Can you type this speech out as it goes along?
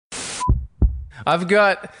I've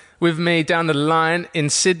got with me down the line in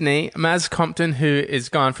Sydney, Maz Compton, who is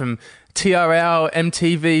gone from TRL,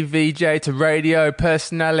 MTV, VJ to radio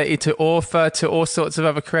personality to author to all sorts of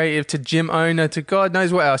other creative to gym owner to God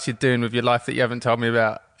knows what else you're doing with your life that you haven't told me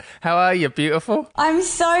about. How are you, beautiful? I'm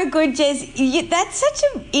so good, Jez. That's such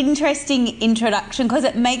an interesting introduction because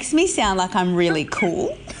it makes me sound like I'm really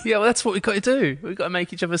cool. Yeah, well, that's what we've got to do. We've got to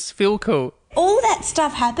make each other feel cool. All that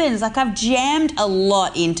stuff happens. Like, I've jammed a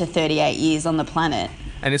lot into 38 years on the planet.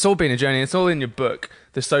 And it's all been a journey. It's all in your book,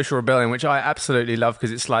 The Social Rebellion, which I absolutely love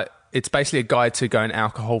because it's basically a guide to going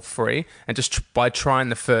alcohol-free. And just by trying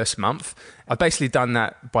the first month, I've basically done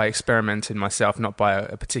that by experimenting myself, not by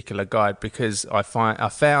a particular guide, because I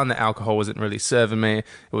found that alcohol wasn't really serving me. It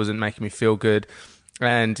wasn't making me feel good.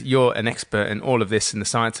 And you're an expert in all of this and the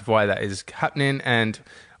science of why that is happening and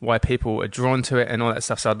why people are drawn to it and all that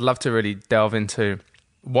stuff. So I'd love to really delve into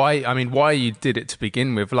why you did it to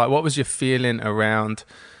begin with. Like, what was your feeling around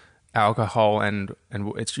alcohol and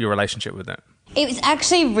it's your relationship with it? It was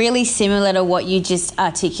actually really similar to what you just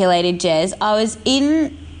articulated, Jez.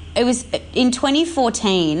 It was in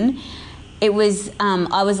 2014. I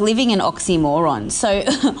was living an oxymoron. So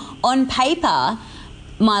on paper,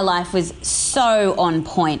 my life was so on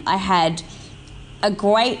point. I had a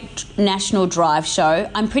great national drive show.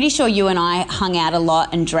 I'm pretty sure you and I hung out a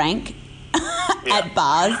lot and drank at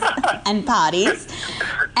bars and parties.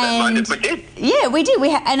 And we did. Yeah, we did.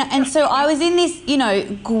 And so I was in this,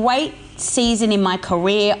 great season in my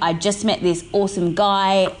career. I just met this awesome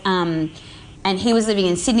guy, and he was living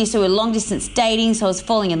in Sydney, so we were long distance dating, so I was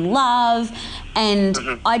falling in love, and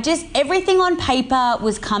everything on paper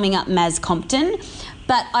was coming up Maz Compton.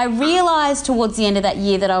 But I realised towards the end of that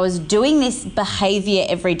year that I was doing this behaviour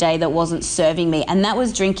every day that wasn't serving me, and that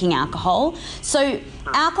was drinking alcohol. So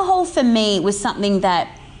alcohol for me was something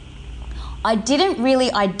that I didn't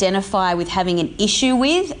really identify with having an issue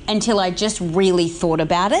with until I just really thought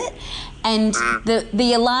about it. And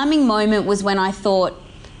the alarming moment was when I thought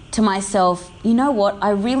to myself, you know what, I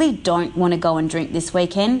really don't want to go and drink this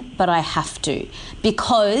weekend, but I have to,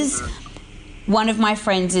 because one of my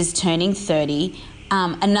friends is turning 30.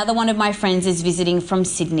 Another one of my friends is visiting from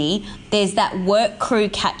Sydney. There's that work crew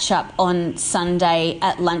catch-up on Sunday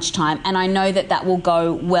at lunchtime, and I know that will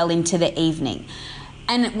go well into the evening.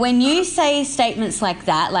 And when you say statements like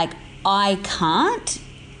that, like, I can't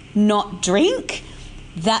not drink,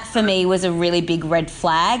 that for me was a really big red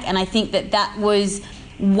flag. And I think that was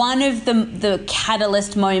one of the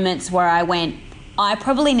catalyst moments where I went, I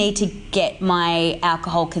probably need to get my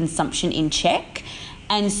alcohol consumption in check.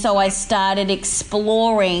 And so I started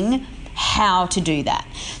exploring how to do that.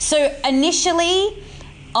 So initially,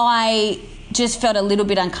 I just felt a little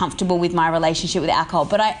bit uncomfortable with my relationship with alcohol.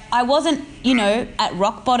 But I wasn't, at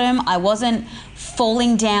rock bottom. I wasn't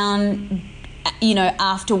falling down,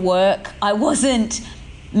 after work. I wasn't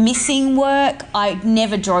missing work. I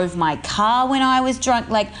never drove my car when I was drunk.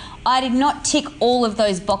 Like, I did not tick all of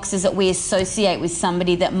those boxes that we associate with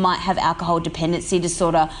somebody that might have alcohol dependency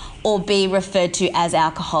disorder or be referred to as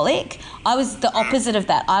alcoholic. I was the opposite of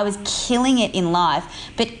that. I was killing it in life.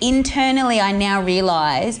 But internally, I now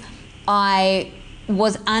realise I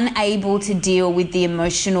was unable to deal with the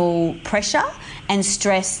emotional pressure and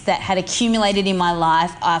stress that had accumulated in my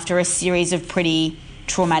life after a series of pretty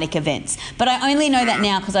traumatic events. But I only know that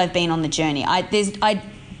now because I've been on the journey. I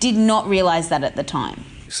did not realise that at the time.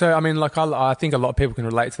 So, I think a lot of people can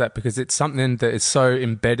relate to that because it's something that is so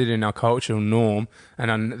embedded in our cultural norm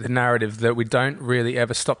and the narrative that we don't really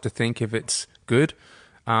ever stop to think if it's good,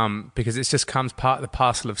 because it just comes part of the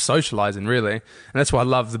parcel of socialising, really. And that's why I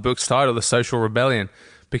love the book's title, The Social Rebellion,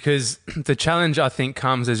 because the challenge, I think,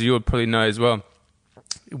 comes, as you would probably know as well,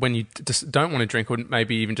 when you just don't want to drink, or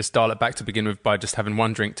maybe even just dial it back to begin with by just having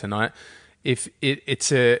one drink tonight. If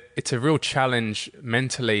it's a real challenge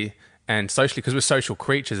mentally and socially, because we're social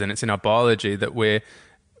creatures and it's in our biology that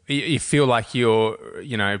you feel like we're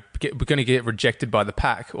going to get rejected by the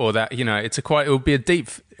pack, or that, it will be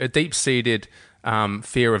a deep-seated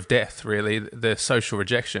fear of death, really, the social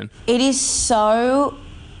rejection. It is so...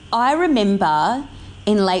 I remember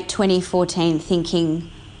in late 2014 thinking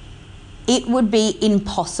it would be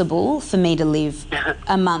impossible for me to live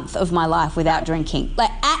a month of my life without drinking.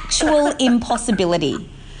 Like, actual impossibility.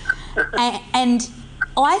 And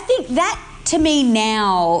I think that, to me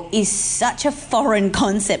now, is such a foreign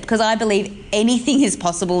concept because I believe anything is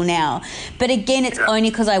possible now. But again, it's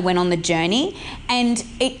only because I went on the journey. And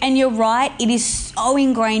you're right, it is so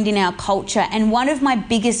ingrained in our culture. And one of my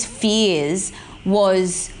biggest fears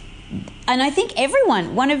was and I think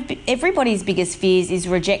one of everybody's biggest fears is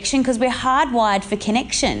rejection, because we're hardwired for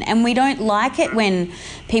connection, and we don't like it when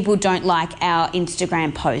people don't like our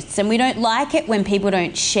Instagram posts, and we don't like it when people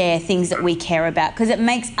don't share things that we care about, because it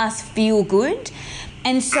makes us feel good.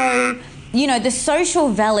 And so, you know, the social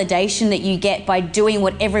validation that you get by doing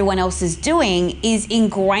what everyone else is doing is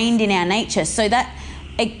ingrained in our nature. So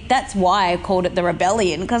that's why I called it the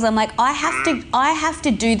rebellion, because I'm like, I have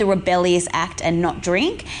to do the rebellious act and not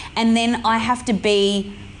drink, and then I have to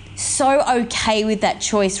be so okay with that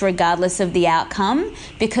choice regardless of the outcome,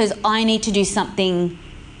 because I need to do something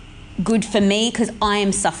good for me, because I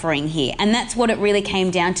am suffering here. And that's what it really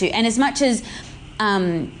came down to. And as much as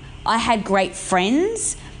I had great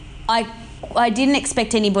friends, I didn't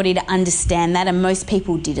expect anybody to understand that, and most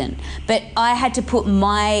people didn't. But I had to put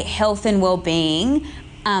my health and well-being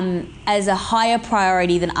as a higher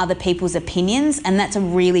priority than other people's opinions, and that's a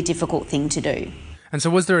really difficult thing to do. And so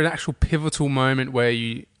was there an actual pivotal moment where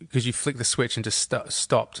because you flicked the switch and just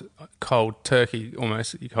stopped cold turkey,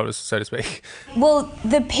 almost, you called us, so to speak? Well,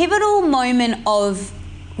 the pivotal moment of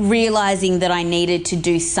realising that I needed to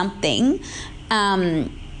do something,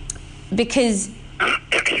 because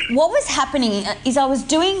what was happening is I was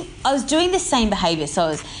doing the same behaviour. So I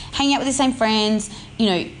was hanging out with the same friends, you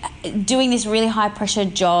know, doing this really high pressure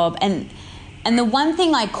job, and the one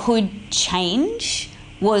thing I could change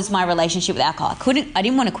was my relationship with alcohol. I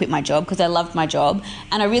didn't want to quit my job because I loved my job,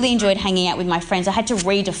 and I really enjoyed hanging out with my friends. I had to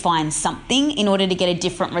redefine something in order to get a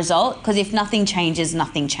different result, because if nothing changes,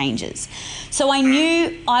 nothing changes. So I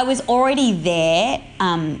knew I was already there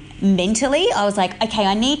mentally. I was like, okay,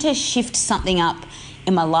 I need to shift something up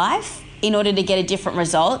in my life in order to get a different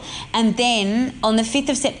result. And then on the 5th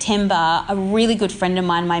of September, a really good friend of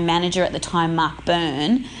mine, my manager at the time, Mark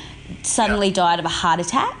Byrne, suddenly died of a heart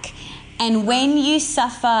attack. And when you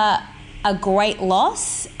suffer a great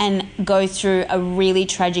loss and go through a really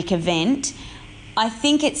tragic event, I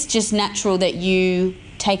think it's just natural that you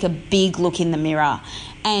take a big look in the mirror.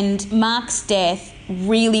 And Mark's death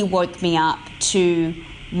really woke me up to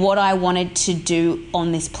what I wanted to do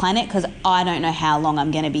on this planet, because I don't know how long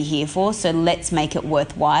I'm going to be here for, so let's make it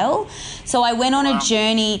worthwhile. So I went on a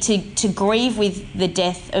journey to grieve with the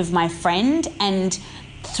death of my friend, and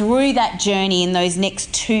through that journey in those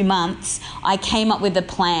next 2 months, I came up with a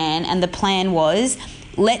plan, and the plan was,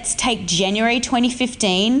 let's take January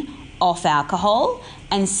 2015 off alcohol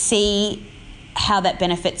and see how that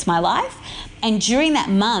benefits my life. And during that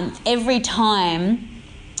month, every time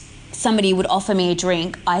somebody would offer me a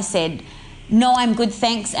drink, I said, no, I'm good,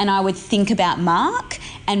 thanks, and I would think about Mark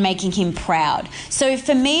and making him proud. So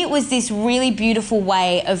for me, it was this really beautiful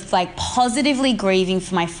way of like positively grieving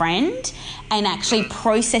for my friend and actually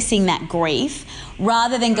processing that grief,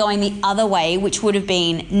 rather than going the other way, which would have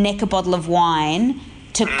been neck a bottle of wine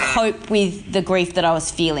to cope with the grief that I was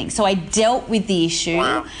feeling. So I dealt with the issue.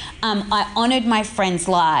 I honoured my friend's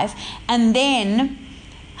life, and then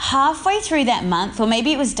halfway through that month, or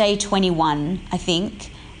maybe it was day 21, I think,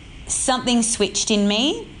 something switched in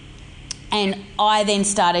me, and I then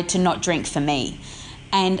started to not drink for me.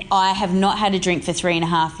 And I have not had a drink for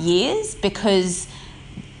 3.5 years, because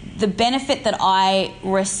the benefit that I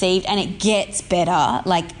received, and it gets better,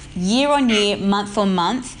 like year on year, month on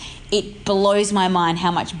month, it blows my mind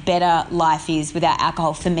how much better life is without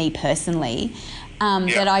alcohol for me personally,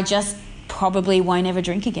 that I just probably won't ever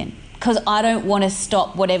drink again, because I don't want to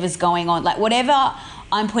stop whatever's going on. Like whatever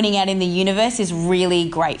I'm putting out in the universe is really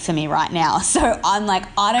great for me right now. So I'm like,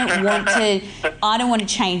 I don't want to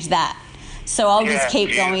change that. So I'll just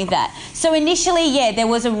keep going with that. So initially, there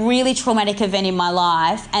was a really traumatic event in my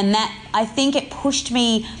life, and that, I think it pushed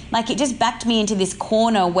me, like it just backed me into this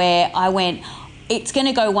corner where I went, it's going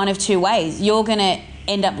to go one of two ways. You're going to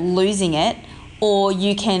end up losing it, or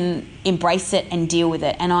you can embrace it and deal with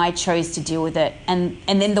it. And I chose to deal with it. And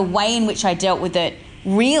then the way in which I dealt with it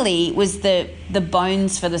really was the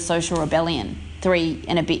bones for the social rebellion 3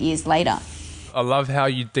 and a bit years later. I love how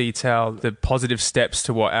you detail the positive steps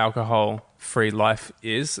to what alcohol-free life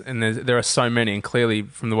is. And there are so many. And clearly,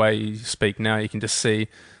 from the way you speak now, you can just see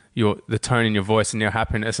the tone in your voice and your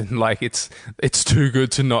happiness, and like it's too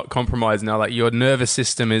good to not compromise now. Like your nervous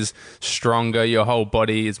system is stronger, your whole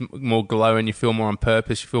body is more glowing, you feel more on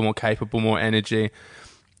purpose, you feel more capable, more energy.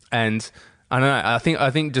 And I don't know, I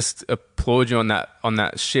think just applaud you on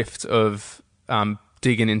that shift of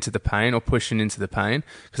digging into the pain or pushing into the pain,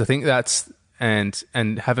 because I think that's and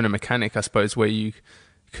having a mechanic, I suppose, where you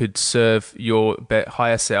could serve your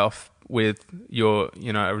higher self with your,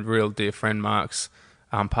 a real dear friend Mark's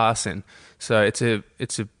passing. So it's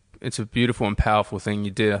a beautiful and powerful thing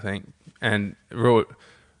you did, I think, and real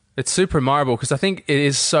It's super admirable because I think it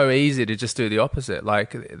is so easy to just do the opposite.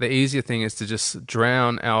 Like the easier thing is to just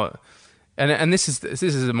drown our, and this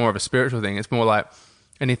is more of a spiritual thing. It's more like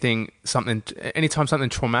anytime something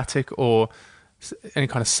traumatic or any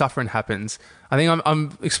kind of suffering happens. I think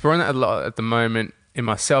I'm exploring that a lot at the moment in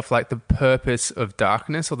myself, like the purpose of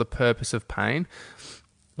darkness or the purpose of pain.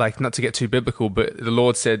 Like, not to get too biblical, but the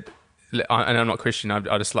Lord said, and I'm not Christian,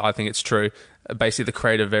 I think it's true. Basically, the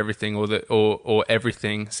creator of everything, or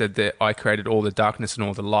everything, said that I created all the darkness and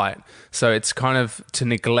all the light. So it's kind of to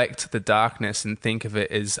neglect the darkness and think of it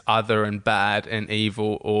as other and bad and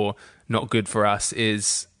evil or not good for us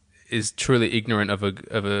is truly ignorant of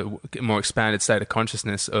a more expanded state of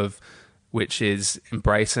consciousness, of which is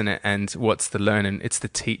embracing it. And what's the learning? It's the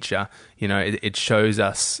teacher. You know, it shows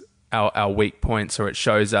us our weak points, or it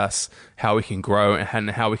shows us how we can grow and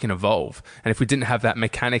how we can evolve. And if we didn't have that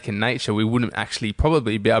mechanic in nature, we wouldn't actually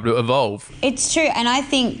probably be able to evolve. It's true. And I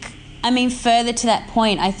think, further to that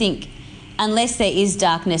point, I think unless there is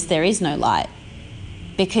darkness, there is no light.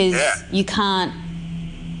 Because you can't,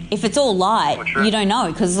 if it's all light, you don't know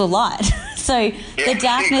because it's all light. So the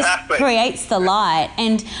darkness creates the light.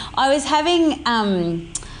 And I was having...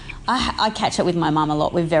 I catch up with my mum a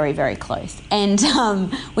lot. We're very, very close. And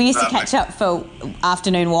we used to catch up for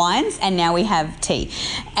afternoon wines, and now we have tea.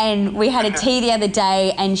 And we had a tea the other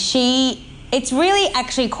day, and it's really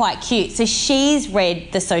actually quite cute. So she's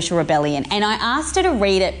read The Social Rebellion, and I asked her to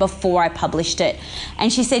read it before I published it.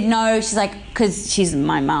 And she said no. She's like, because she's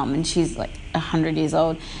my mum and she's like 100 years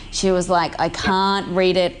old. She was like, I can't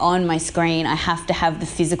read it on my screen. I have to have the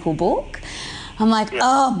physical book. I'm like,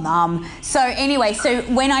 oh, Mum. So anyway, so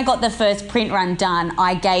when I got the first print run done,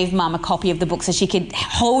 I gave Mum a copy of the book so she could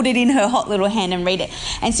hold it in her hot little hand and read it.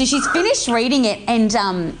 And so she's finished reading it,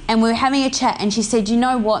 and we were having a chat, and she said, you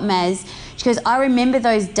know what, Maz? She goes, I remember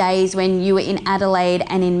those days when you were in Adelaide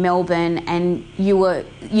and in Melbourne, and you were,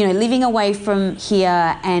 living away from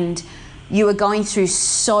here, and you were going through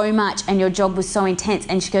so much and your job was so intense.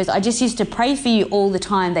 And she goes, I just used to pray for you all the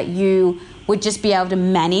time that you would just be able to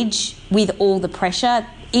manage with all the pressure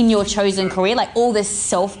in your chosen career, like all this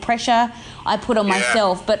self-pressure I put on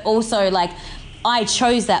myself, but also like I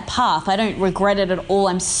chose that path. I don't regret it at all.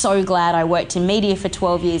 I'm so glad I worked in media for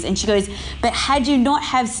 12 years. And she goes, but had you not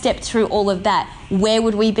have stepped through all of that, where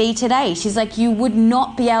would we be today? She's like, you would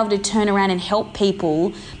not be able to turn around and help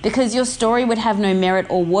people because your story would have no merit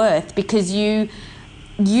or worth, because you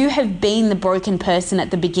have been the broken person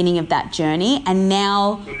at the beginning of that journey, and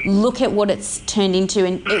now look at what it's turned into.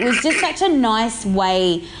 And it was just such a nice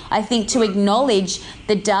way, I think, to acknowledge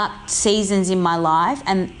the dark seasons in my life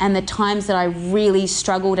and the times that I really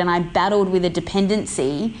struggled and I battled with a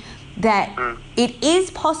dependency, that it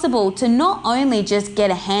is possible to not only just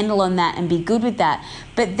get a handle on that and be good with that,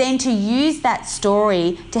 but then to use that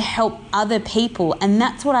story to help other people. And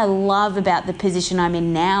that's what I love about the position I'm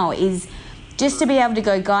in now, is just to be able to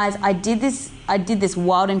go, guys, I did this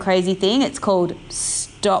wild and crazy thing. It's called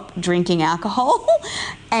stop drinking alcohol.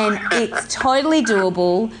 And it's totally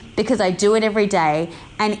doable because I do it every day,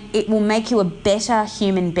 and it will make you a better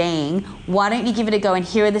human being. Why don't you give it a go? And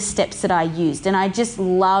here are the steps that I used. And I just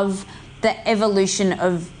love the evolution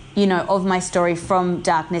of my story from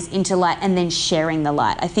darkness into light, and then sharing the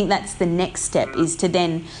light. I think that's the next step, is to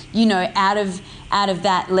then, out of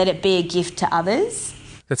that, let it be a gift to others.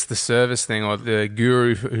 That's the service thing, or the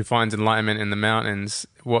guru who finds enlightenment in the mountains.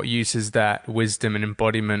 What use is that wisdom and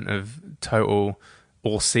embodiment of total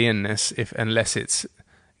all-seeingness unless it's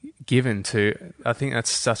given to? I think that's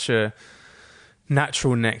such a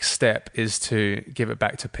natural next step, is to give it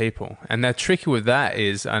back to people. And the tricky with that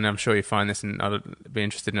is, and I'm sure you find this, and I'd be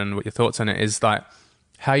interested in what your thoughts on it, is like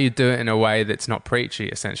how you do it in a way that's not preachy,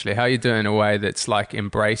 essentially. How you do it in a way that's like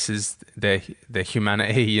embraces their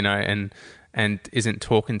humanity, and isn't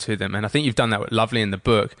talking to them. And I think you've done that lovely in the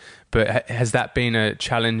book, but has that been a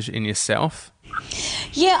challenge in yourself?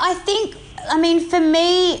 Yeah, I think, for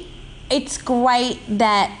me, it's great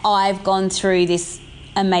that I've gone through this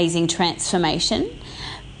amazing transformation.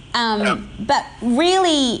 But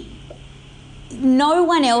really, no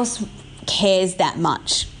one else cares that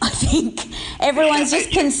much. I think everyone's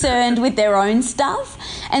just concerned with their own stuff.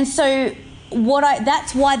 And so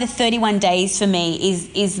that's why the 31 days for me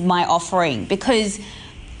is my offering, because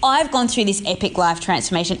I've gone through this epic life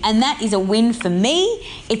transformation, and that is a win for me.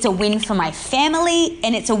 It's a win for my family,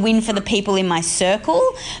 and it's a win for the people in my circle.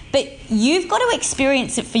 But you've got to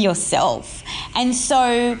experience it for yourself. And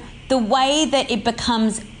so the way that it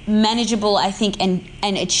becomes manageable, I think, and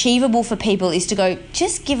achievable for people is to go,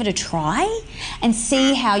 just give it a try and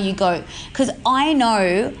see how you go. Because I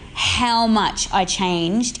know how much I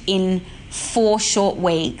changed in 4 short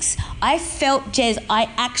weeks, I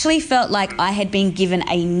actually felt like I had been given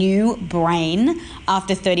a new brain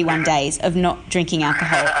after 31 days of not drinking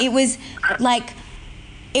alcohol. It was like,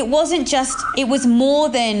 it was more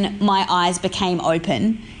than my eyes became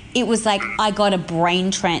open. It was like I got a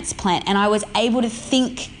brain transplant and I was able to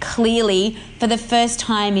think clearly for the first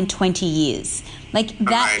time in 20 years. Like,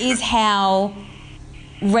 that is how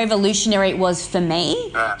revolutionary it was for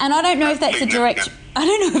me. And I don't know if that's a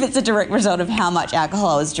direct result of how much alcohol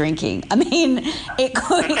I was drinking. I mean, it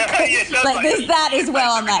could like, there's that as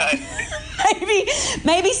well on that.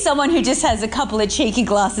 Maybe someone who just has a couple of cheeky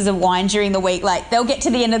glasses of wine during the week, like, they'll get to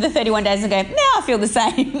the end of the 31 days and go, now I feel the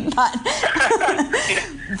same.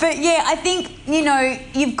 But yeah, I think, you know,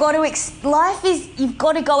 you've got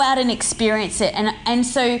to go out and experience it. And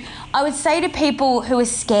so I would say to people who are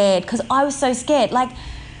scared, because I was so scared, like,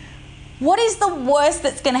 what is the worst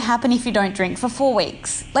that's going to happen if you don't drink for 4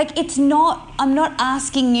 weeks? Like, I'm not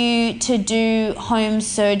asking you to do home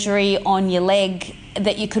surgery on your leg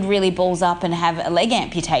that you could really balls up and have a leg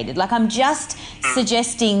amputated. Like, I'm just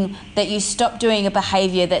suggesting that you stop doing a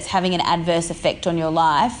behaviour that's having an adverse effect on your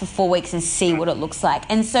life for 4 weeks and see what it looks like.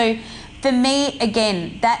 And so for me,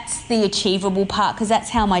 again, that's the achievable part, because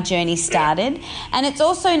that's how my journey started. And it's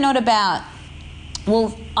also not about,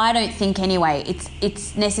 well, I don't think anyway,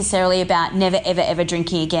 it's necessarily about never, ever, ever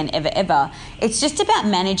drinking again, ever, ever. It's just about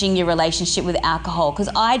managing your relationship with alcohol, because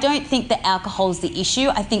I don't think that alcohol is the issue.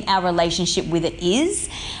 I think our relationship with it is.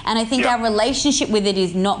 And I think our relationship with it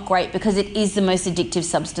is not great because it is the most addictive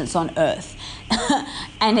substance on earth.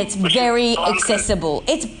 And it's very accessible.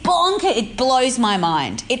 It's bonkers. It blows my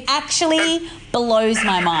mind. It actually blows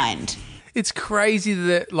my mind. It's crazy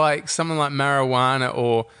that, like, something like marijuana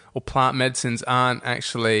or plant medicines aren't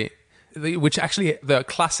actually, which actually the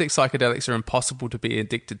classic psychedelics are impossible to be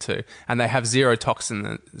addicted to, and they have zero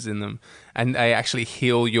toxins in them, and they actually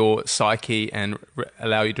heal your psyche and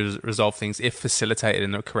allow you to resolve things if facilitated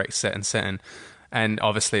in the correct setting. And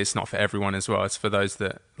obviously it's not for everyone as well. It's for those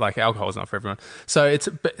that, like, alcohol is not for everyone. So it's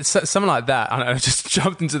something like that. I just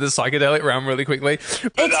jumped into the psychedelic realm really quickly. It's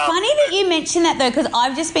funny that you mention that, though, because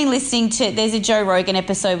I've just been listening to, there's a Joe Rogan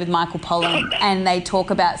episode with Michael Pollan, and they talk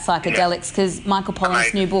about psychedelics because Michael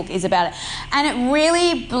Pollan's new book is about it. And it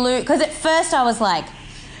really blew, because at first I was like,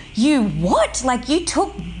 you what? Like, you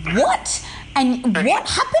took what? And what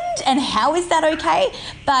happened? And how is that okay?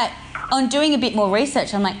 But on doing a bit more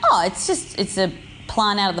research, I'm like, oh, it's a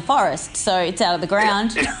plant out of the forest, so it's out of the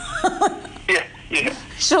ground. Yeah.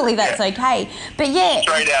 Surely that's okay. But yeah,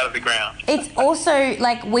 straight out of the ground. It's also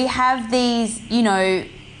like we have these, you know,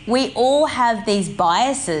 we all have these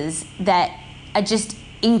biases that are just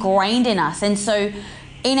ingrained in us. And so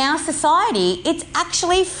in our society, it's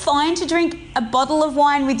actually fine to drink a bottle of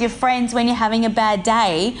wine with your friends when you're having a bad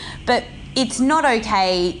day, but it's not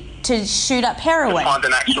okay to shoot up heroin. Find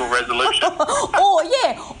an actual resolution.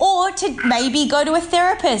 or to maybe go to a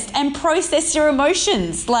therapist and process your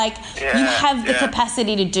emotions like you have the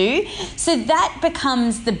capacity to do. So that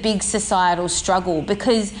becomes the big societal struggle,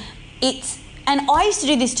 because and I used to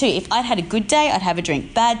do this too. If I'd had a good day, I'd have a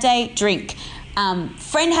drink. Bad day, drink.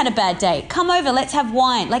 Friend had a bad day, come over, let's have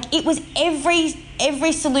wine. Like, it was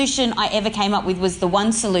every solution I ever came up with was the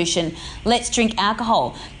one solution, let's drink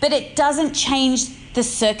alcohol. But it doesn't change the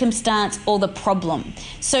circumstance or the problem.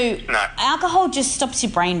 So alcohol just stops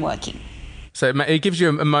your brain working. So it gives you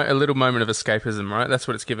a little moment of escapism, right? That's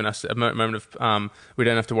what it's given us, a moment of we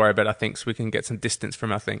don't have to worry about our things, we can get some distance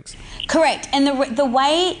from our things. Correct. And the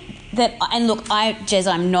way that, and look, Jez,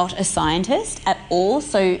 I'm not a scientist at all,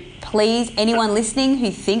 so please, anyone listening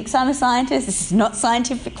who thinks I'm a scientist, this is not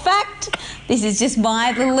scientific fact, this is just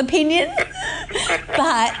my little opinion.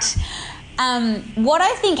 But what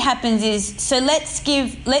I think happens is, so let's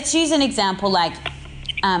use an example like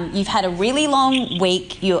you've had a really long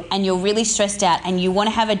week, you're really stressed out, and you want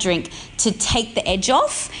to have a drink to take the edge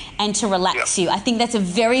off and to relax you. I think that's a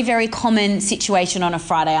very, very common situation on a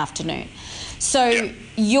Friday afternoon. So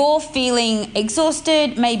you're feeling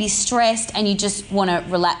exhausted, maybe stressed, and you just want to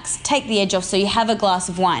relax, take the edge off, so you have a glass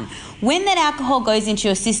of wine. When that alcohol goes into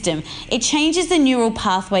your system, it changes the neural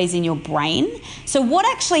pathways in your brain. So what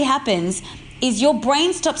actually happens is your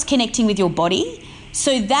brain stops connecting with your body,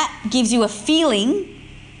 so that gives you a feeling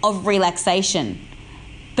of relaxation.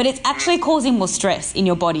 But it's actually causing more stress in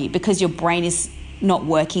your body because your brain is not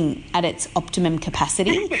working at its optimum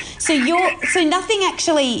capacity. So you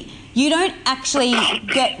don't actually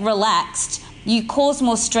get relaxed. You cause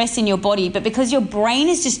more stress in your body, but because your brain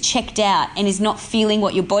is just checked out and is not feeling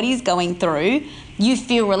what your body's going through, you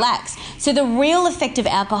feel relaxed. So the real effect of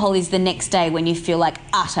alcohol is the next day when you feel like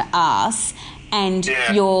utter ass and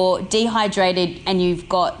you're dehydrated and you've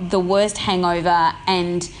got the worst hangover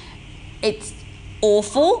and it's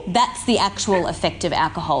awful. That's the actual effect of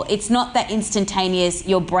alcohol. It's not that instantaneous,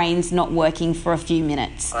 your brain's not working for a few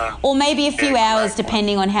minutes. Or maybe a few hours,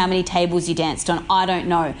 depending on how many tables you danced on. I don't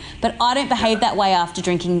know. But I don't behave that way after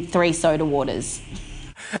drinking 3 soda waters.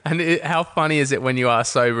 And how funny is it when you are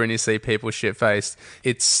sober and you see people shit-faced?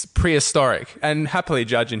 It's prehistoric. And happily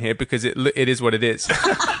judging here because it is what it is.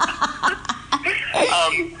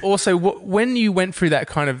 Also, when you went through that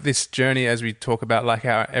kind of this journey, as we talk about, like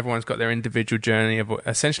how everyone's got their individual journey of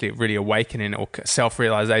essentially really awakening or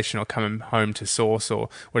self-realization or coming home to source or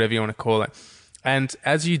whatever you want to call it. And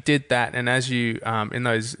as you did that, and as you, in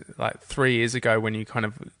those like 3 years ago when you kind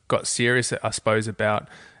of got serious, I suppose, about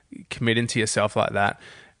committing to yourself like that,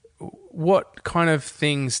 what kind of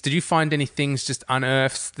things, did you find any things just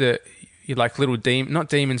unearthed that you like little not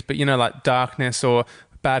demons, but, you know, like darkness or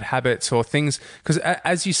bad habits or things? Because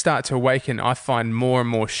as you start to awaken, I find more and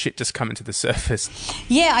more shit just coming to the surface.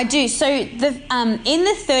 Yeah, I do. So in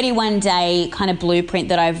the 31-day kind of blueprint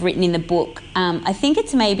that I've written in the book, I think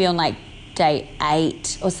it's maybe on like day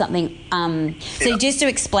 8 or something. So just to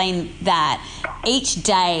explain that, each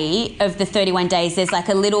day of the 31 days, there's like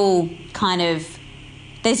a little kind of,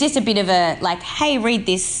 there's just a bit of a like, hey, read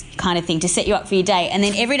this kind of thing to set you up for your day. And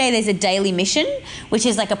then every day there's a daily mission, which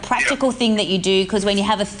is like a practical thing that you do, because when you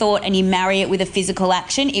have a thought and you marry it with a physical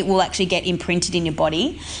action, it will actually get imprinted in your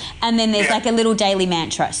body. And then there's like a little daily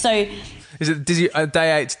mantra. So is it day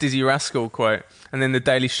 8's Dizzy Rascal quote? And then the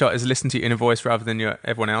daily shot is listen to your inner voice rather than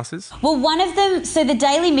everyone else's? Well, one of them, so the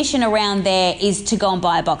daily mission around there is to go and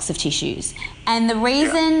buy a box of tissues. And the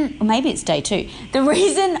reason, or maybe it's day 2, the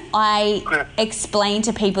reason I explain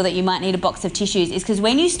to people that you might need a box of tissues is because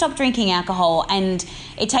when you stop drinking alcohol, and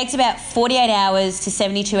it takes about 48 hours to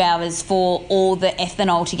 72 hours for all the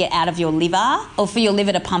ethanol to get out of your liver, or for your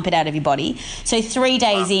liver to pump it out of your body. So 3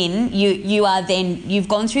 days in, you've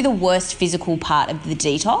gone through the worst physical part of the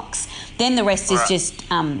detox. Then the rest is just,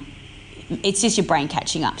 it's just your brain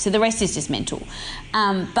catching up. So the rest is just mental.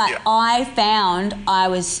 But I found I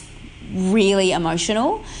was really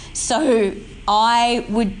emotional. So I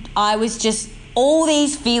was just, all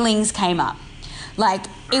these feelings came up. Like,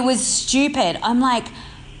 it was stupid. I'm like,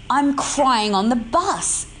 I'm crying on the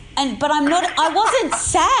bus. But I wasn't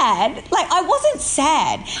sad. Like, I wasn't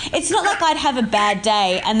sad. It's not like I'd have a bad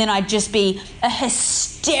day and then I'd just be a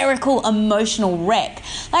hysterical, emotional wreck.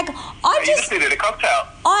 Like, You just needed a cocktail.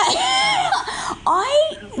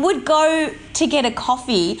 I would go to get a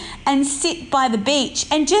coffee and sit by the beach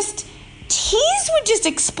and just tears would just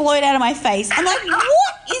explode out of my face. I'm like,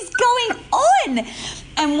 what is going on?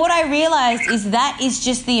 And what I realized is that is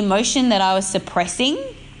just the emotion that I was suppressing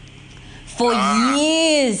for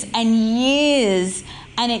years and years,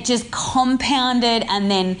 and it just compounded, and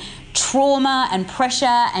then trauma and pressure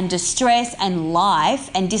and distress and life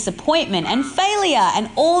and disappointment and failure and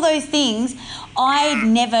all those things I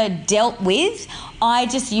never dealt with. I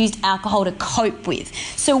just used alcohol to cope with.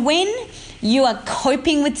 So when you are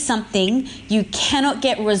coping with something, you cannot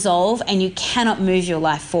get resolve and you cannot move your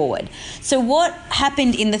life forward. So what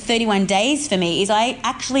happened in the 31 days for me is I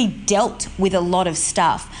actually dealt with a lot of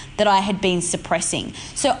stuff that I had been suppressing.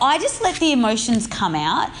 So I just let the emotions come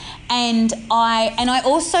out, and I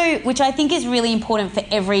also, which I think is really important for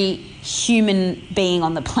every human being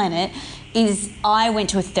on the planet, is I went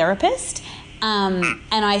to a therapist. And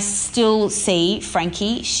I still see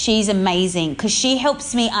Frankie. She's amazing because she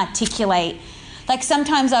helps me articulate. Like,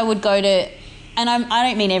 sometimes I would go to, and I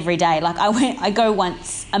don't mean every day. Like, I go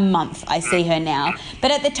once a month. I see her now,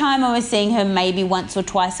 but at the time I was seeing her maybe once or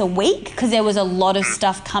twice a week because there was a lot of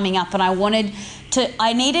stuff coming up, and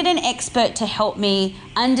I needed an expert to help me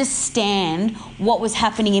understand what was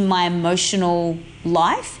happening in my emotional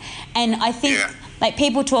life. And I think, like,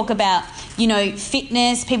 people talk about, you know,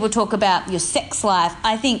 fitness, people talk about your sex life.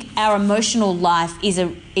 I think our emotional life is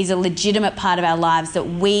a legitimate part of our lives that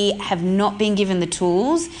we have not been given the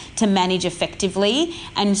tools to manage effectively,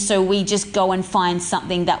 and so we just go and find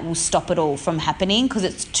something that will stop it all from happening because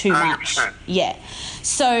it's too much. Yeah.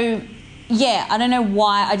 So, yeah, I don't know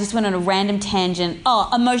why. I just went on a random tangent. Oh,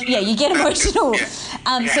 yeah, you get emotional.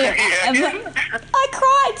 I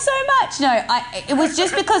cried so much. No, it was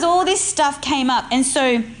just because all this stuff came up. And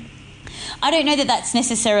so I don't know that that's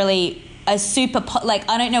necessarily a super, like,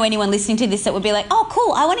 I don't know anyone listening to this that would be like, oh,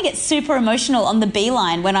 cool, I want to get super emotional on the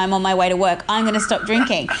beeline when I'm on my way to work. I'm going to stop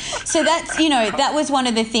drinking. So that's, you know, that was one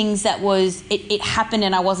of the things that was, it happened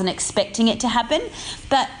and I wasn't expecting it to happen.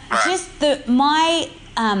 But just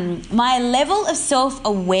my level of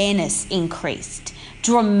self-awareness increased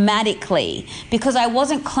dramatically because I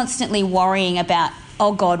wasn't constantly worrying about,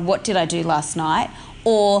 oh God, what did I do last night?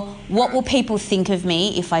 Or what will people think of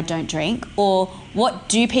me if I don't drink? Or what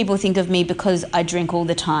do people think of me because I drink all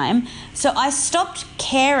the time? So I stopped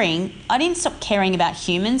caring. I didn't stop caring about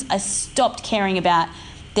humans. I stopped caring about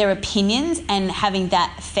their opinions and having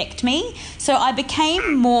that affect me. So I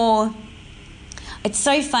became more... It's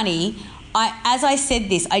so funny. As I said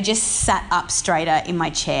this, I just sat up straighter in my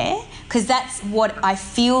chair because that's what I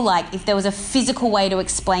feel like. If there was a physical way to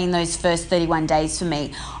explain those first 31 days for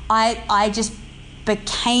me, I just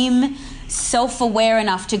became self-aware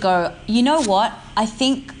enough to go, you know what? I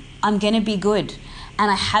think I'm going to be good.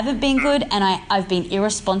 And I haven't been good, and I've been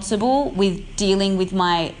irresponsible with dealing with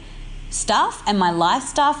my stuff and my life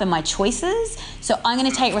stuff and my choices. So I'm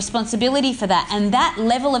going to take responsibility for that. And that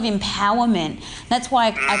level of empowerment, that's why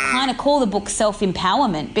I kind of call the book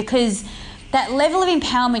Self-Empowerment, because that level of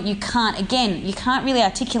empowerment, you can't really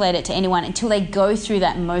articulate it to anyone until they go through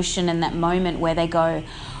that motion and that moment where they go,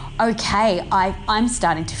 okay, I'm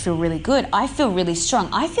starting to feel really good. I feel really strong.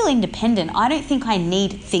 I feel independent. I don't think I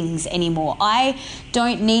need things anymore. I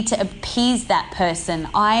don't need to appease that person.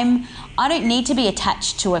 I don't need to be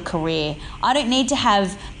attached to a career. I don't need to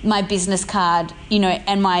have my business card,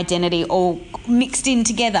 and my identity all mixed in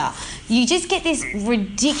together. You just get this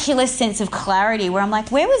ridiculous sense of clarity where I'm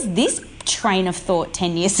like, where was this train of thought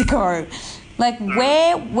 10 years ago? Like,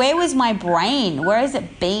 where was my brain? Where has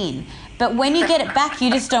it been? But when you get it back,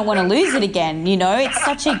 you just don't want to lose it again, It's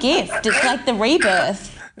such a gift. It's like the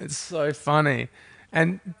rebirth. It's so funny.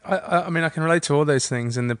 And I mean, I can relate to all those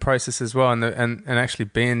things in the process as well, and actually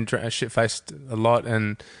being shit-faced a lot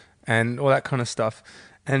and all that kind of stuff.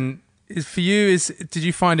 And for you, did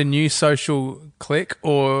you find a new social clique,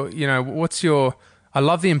 or, what's your... I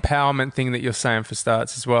love the empowerment thing that you're saying for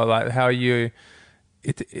starts as well, like how you're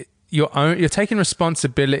taking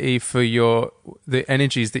responsibility for the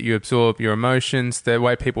energies that you absorb, your emotions, the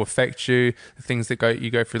way people affect you, the things that you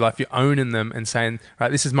go through life. You're owning them and saying, right,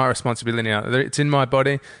 this is my responsibility now. It's in my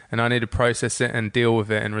body, and I need to process it and deal with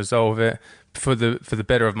it and resolve it for the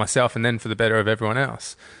better of myself, and then for the better of everyone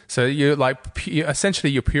else. So you're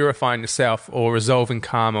essentially purifying yourself, or resolving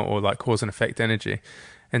karma, or like cause and effect energy.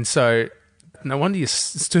 And so no wonder you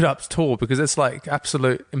stood up tall, because it's like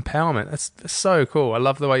absolute empowerment. That's so cool. I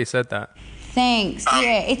love the way you said that. Thanks.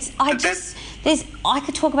 Yeah, I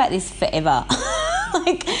could talk about this forever.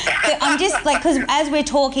 I'm just like, because as we're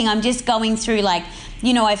talking, I'm just going through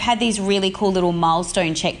I've had these really cool little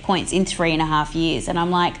milestone checkpoints in 3.5 years, and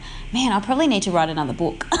I'm like, man, I probably need to write another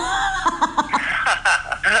book.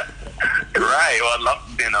 Great. Well, I'd love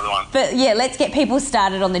to see another one. But yeah, let's get people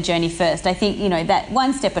started on the journey first. I think, that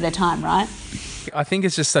one step at a time, right? I think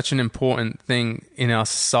it's just such an important thing in our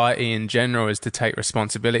society in general, is to take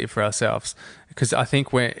responsibility for ourselves. Because I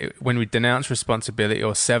think when we denounce responsibility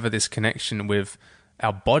or sever this connection with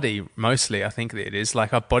our body, mostly, I think that it is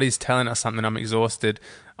like our body's telling us something. I'm exhausted.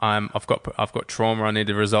 I've got trauma I need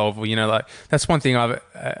to resolve. That's one thing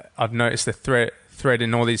I've noticed, the thread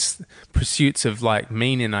in all these pursuits of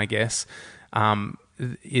meaning, I guess,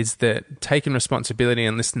 is that taking responsibility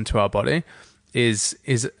and listening to our body is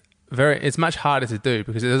it's much harder to do,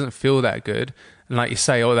 because it doesn't feel that good. And like you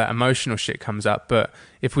say, all that emotional shit comes up. But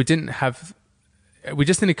if we didn't have, we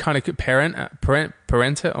just need to kind of parent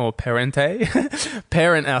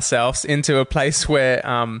ourselves into a place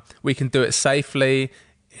where we can do it safely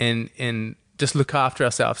and just look after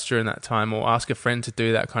ourselves during that time, or ask a friend to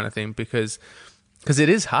do that kind of thing, because it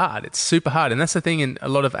is hard. It's super hard. And that's the thing, in a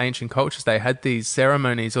lot of ancient cultures, they had these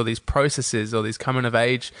ceremonies or these processes or these coming of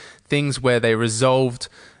age things where they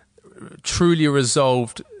truly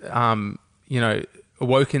resolved,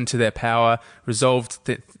 awoken to their power, resolved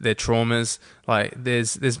their traumas. Like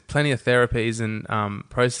there's plenty of therapies and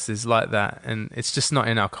processes like that, and it's just not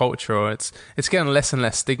in our culture, or it's getting less and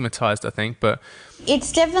less stigmatized, I think. But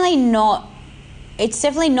it's definitely not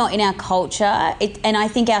in our culture. And I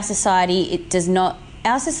think our society is not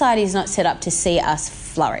set up to see us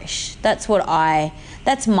flourish. That's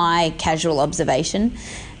my casual observation.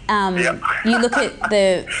 You look at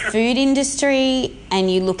the food industry,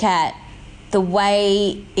 and you look at the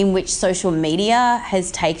way in which social media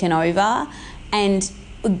has taken over, and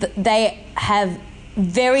they have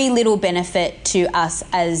very little benefit to us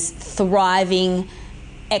as thriving,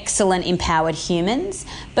 excellent, empowered humans.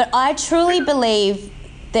 But I truly believe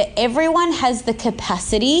that everyone has the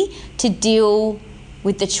capacity to deal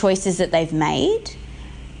with the choices that they've made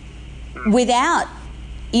without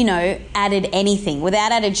added anything,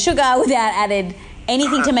 without added sugar, without added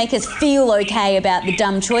anything to make us feel okay about the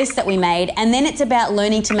dumb choice that we made. And then it's about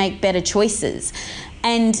learning to make better choices.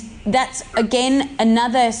 And that's, again,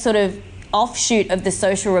 another sort of offshoot of the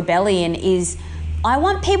social rebellion is I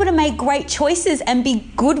want people to make great choices and be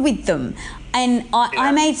good with them. And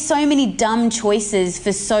I made so many dumb choices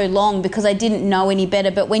for so long because I didn't know any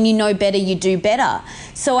better. But when you know better, you do better.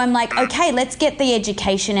 So I'm like, okay, let's get the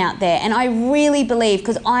education out there. And I really believe,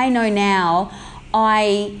 because I know now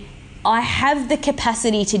I have the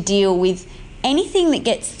capacity to deal with anything that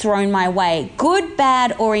gets thrown my way, good,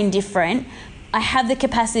 bad, or indifferent. I have the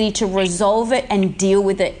capacity to resolve it and deal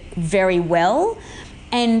with it very well.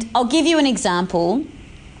 And I'll give you an example.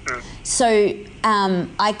 So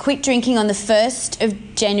I quit drinking on the 1st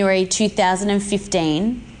of January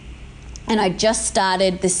 2015, and I just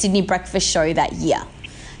started the Sydney Breakfast Show that year.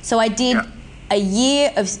 So I did a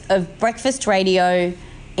year of breakfast radio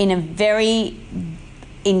in a very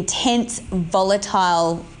intense,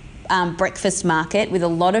 volatile breakfast market with a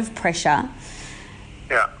lot of pressure.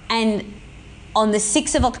 Yeah. And on the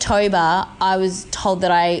 6th of October, I was told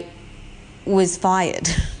that I was fired.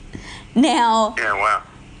 Now, Yeah, wow.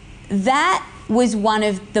 that was one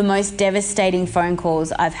of the most devastating phone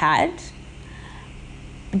calls I've had.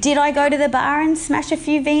 Did I go to the bar and smash a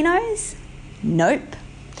few vinos? Nope.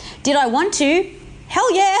 Did I want to?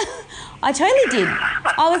 Hell yeah. I totally did.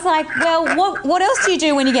 I was like, well, what else do you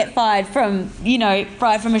do when you get fired from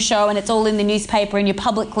a show and it's all in the newspaper and you're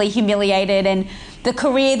publicly humiliated and the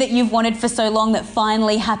career that you've wanted for so long that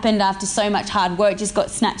finally happened after so much hard work just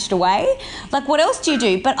got snatched away? Like, what else do you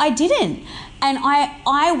do? But I didn't. And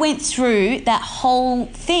I went through that whole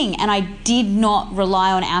thing and I did not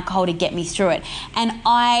rely on alcohol to get me through it. And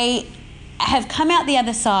I have come out the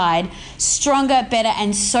other side stronger, better,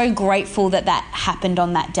 and so grateful that happened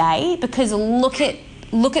on that day, because look at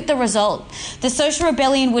the result. The Social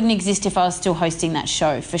Rebellion wouldn't exist if I was still hosting that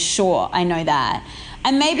show, for sure. I know that.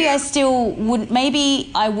 And maybe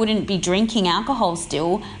I wouldn't be drinking alcohol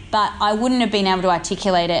still, but I wouldn't have been able to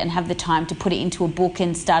articulate it and have the time to put it into a book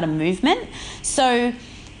and start a movement. So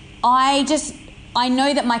I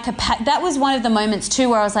know that that was one of the moments too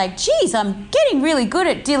where I was like, geez, I'm getting really good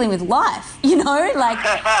at dealing with life, like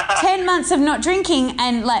 10 months of not drinking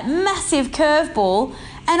and like massive curveball,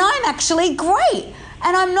 and I'm actually great.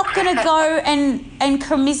 And I'm not going to go and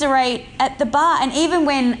commiserate at the bar. And even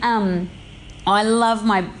when I love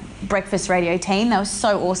my breakfast radio team, they were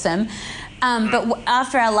so awesome. But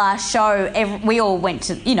after our last show, we all went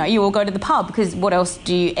to, you all go to the pub, because what else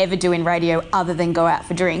do you ever do in radio other than go out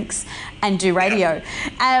for drinks and do radio?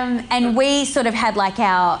 And we sort of had like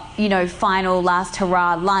our, final last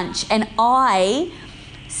hurrah lunch. And I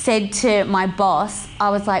said to my boss, I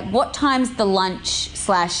was like, what time's the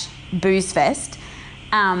lunch/booze fest?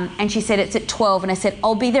 And she said, it's at 12. And I said,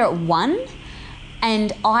 I'll be there at 1.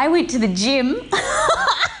 And I went to the gym.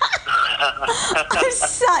 I'm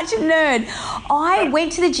such a nerd. I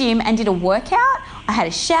went to the gym and did a workout. I had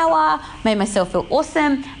a shower, made myself feel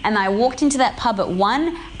awesome, and I walked into that pub at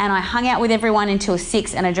 1 and I hung out with everyone until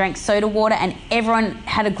 6 and I drank soda water and everyone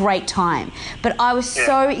had a great time. But I was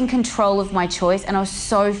so in control of my choice and I was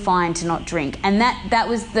so fine to not drink. And that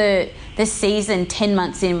was the season 10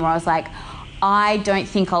 months in where I was like, I don't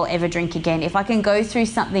think I'll ever drink again. If I can go through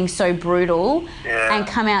something so brutal and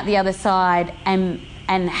come out the other side and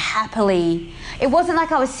happily... It wasn't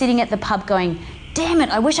like I was sitting at the pub going, damn it,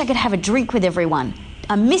 I wish I could have a drink with everyone.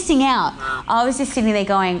 I'm missing out. I was just sitting there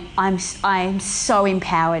going, I'm so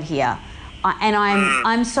empowered here. And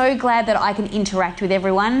I'm so glad that I can interact with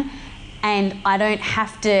everyone and I don't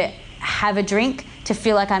have to have a drink to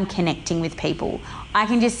feel like I'm connecting with people. I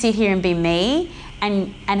can just sit here and be me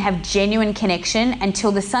and have genuine connection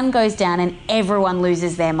until the sun goes down and everyone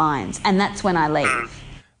loses their minds. And that's when I leave.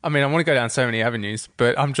 I mean, I want to go down so many avenues,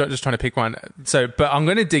 but I'm just trying to pick one. But I'm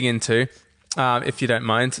going to dig into, if you don't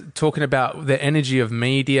mind, talking about the energy of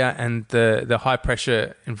media and the high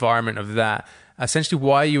pressure environment of that. Essentially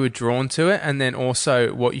why you were drawn to it, and then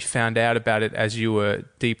also what you found out about it as you were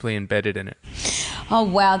deeply embedded in it. Oh,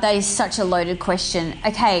 wow. That is such a loaded question.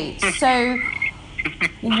 Okay, so...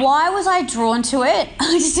 why was I drawn to it?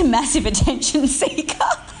 I'm just a massive attention seeker.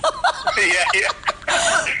 Yeah.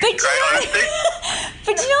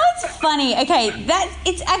 But you know what's funny? Okay,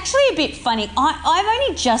 it's actually a bit funny. I've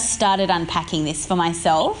only just started unpacking this for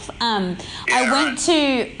myself. I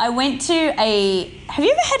went to a... Have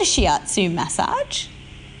you ever had a shiatsu massage?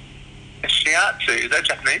 A shiatsu? Is that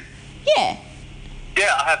Japanese? Yeah.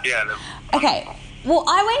 Yeah, I have, yeah. Okay. Well,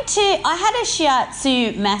 I had a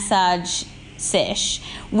shiatsu massage sesh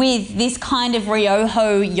with this kind of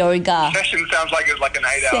Ryoho yoga Session sounds like it's like an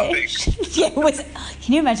 8-hour thing. sesh. Yeah, it was.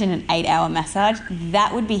 Can you imagine an 8-hour massage?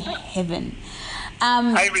 That would be heaven.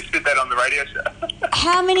 Avery did that on the radio show.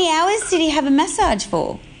 How many hours did he have a massage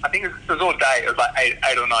for? I think it was all day. It was like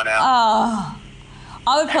 8 or 9 hours. Oh,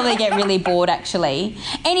 I would probably get really bored, actually.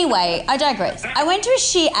 Anyway, I digress. I went to a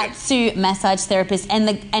shiatsu massage therapist,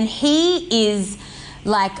 and he is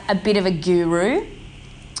like a bit of a guru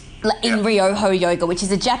in Ryoho yoga, which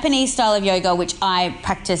is a Japanese style of yoga which I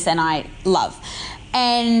practice and I love.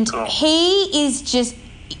 And he is just,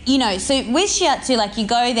 you know, so with shiatsu, like you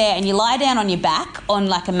go there and you lie down on your back on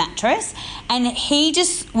like a mattress, and he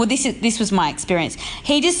just, well, this was my experience.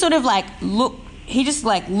 He just sort of like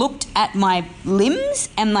looked at my limbs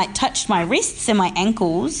and like touched my wrists and my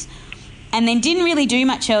ankles, and then didn't really do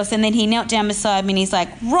much else. And then he knelt down beside me and he's like,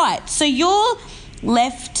 right, so your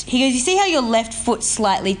left, he goes, you see how your left foot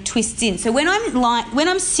slightly twists in? So when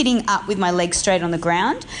I'm sitting up with my legs straight on the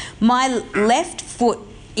ground, my left foot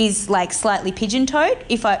is like slightly pigeon-toed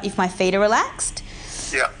if my feet are relaxed.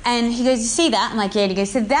 Yeah. And he goes, you see that? I'm like, yeah. And he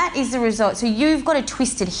goes, so that is the result. So you've got a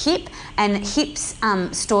twisted hip, and hips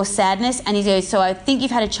store sadness. And he goes, so I think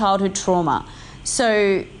you've had a childhood trauma. So,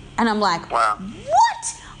 and I'm like, wow.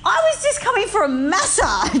 What? I was just coming for a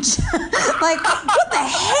massage. Like, what the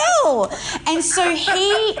hell? And so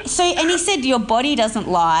he said, your body doesn't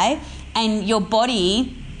lie, and your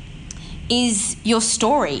body is your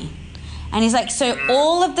story. And he's like, so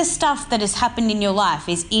all of the stuff that has happened in your life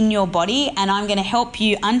is in your body, and I'm going to help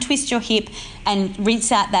you untwist your hip and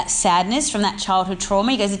rinse out that sadness from that childhood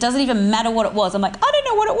trauma. He goes, it doesn't even matter what it was. I'm like, I don't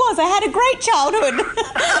know what it was. I had a great childhood.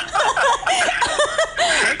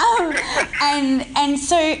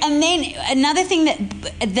 And then another thing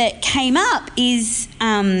that came up is,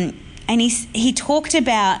 and he talked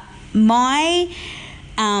about my,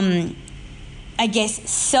 I guess,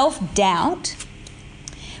 self-doubt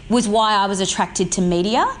was why I was attracted to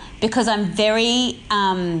media, because I'm very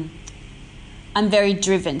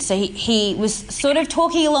driven. So he was sort of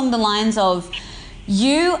talking along the lines of,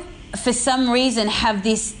 you, for some reason, have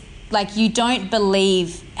this, like, you don't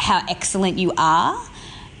believe how excellent you are,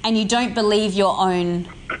 and you don't believe your own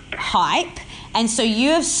hype, and so you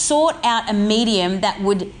have sought out a medium that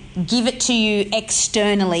would give it to you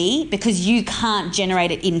externally because you can't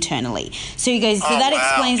generate it internally. So he goes, so that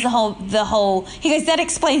explains the whole. He goes, that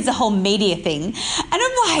explains the whole media thing. And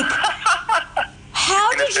I'm like,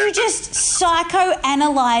 how did you just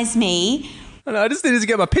psychoanalyze me? I know, I just needed to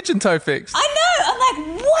get my pigeon toe fixed. I know. I'm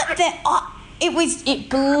like, what the? It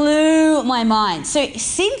blew my mind. So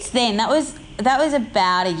since then, that was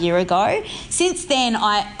about a year ago. Since then,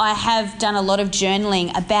 I have done a lot of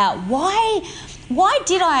journaling about why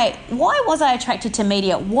was I attracted to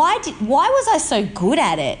media? Why was I so good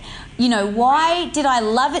at it? You know, why did I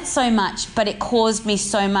love it so much, but it caused me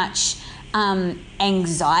so much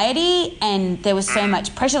anxiety, and there was so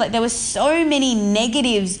much pressure. Like, there were so many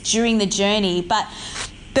negatives during the journey, but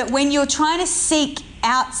when you're trying to seek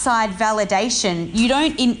outside validation, you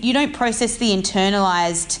don't process the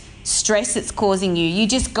internalized stress that's causing you. You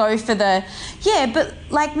just go for the, but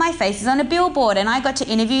like, my face is on a billboard and I got to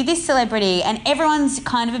interview this celebrity and everyone's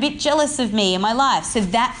kind of a bit jealous of me in my life, so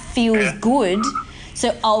that feels good,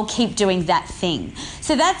 so I'll keep doing that thing.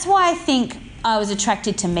 So that's why I think I was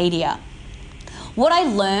attracted to media. What I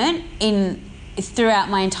learned throughout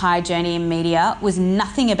my entire journey in media was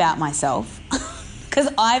nothing about myself, because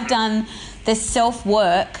I've done the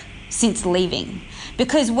self-work since leaving.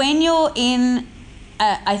 Because when you're in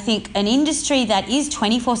I think an industry that is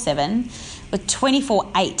 24/7, or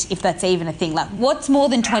 24/8, if that's even a thing. Like, what's more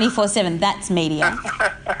than 24/7? That's media.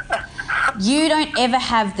 You don't ever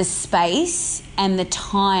have the space and the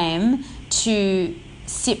time to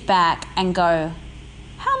sit back and go,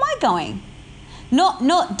 how am I going?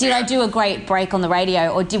 Not did I do a great break on the radio,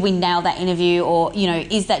 or did we nail that interview, or, you know,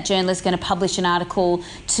 is that journalist going to publish an article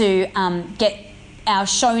to get our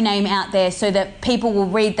show name out there so that people will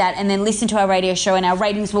read that and then listen to our radio show and our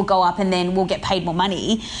ratings will go up and then we'll get paid more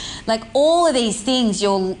money. Like, all of these things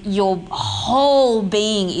your whole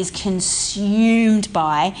being is consumed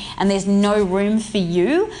by, and there's no room for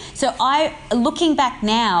you. So looking back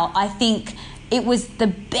now, I think it was the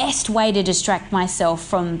best way to distract myself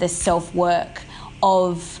from the self-work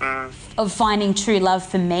of finding true love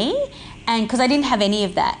for me, and because I didn't have any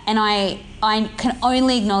of that, and I can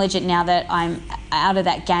only acknowledge it now that I'm out of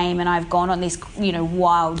that game and I've gone on this, you know,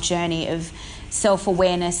 wild journey of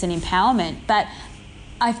self-awareness and empowerment. But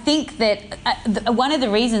I think that one of the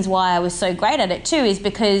reasons why I was so great at it too is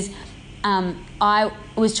because I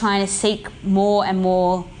was trying to seek more and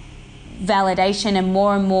more validation and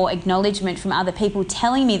more acknowledgement from other people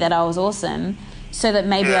telling me that I was awesome, so that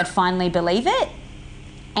maybe I'd finally believe it.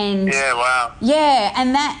 And Yeah, wow. yeah,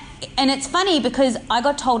 and it's funny because I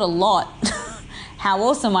got told a lot how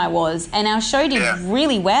awesome I was, and our show did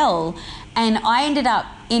really well, and I ended up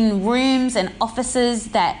in rooms and offices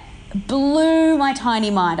that blew my tiny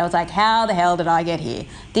mind. I was like, how the hell did I get here?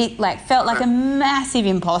 Felt like a massive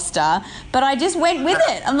imposter, but I just went with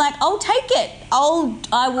it. I'm like, I'll take it.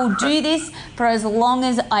 I will do this for as long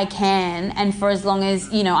as I can, and for as long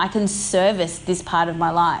as, you know, I can service this part of my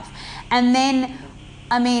life. And then,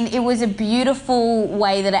 I mean, it was a beautiful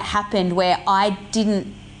way that it happened, where I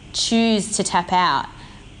didn't choose to tap out.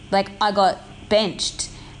 Like, I got benched,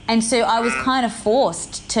 and so I was kind of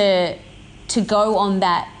forced to go on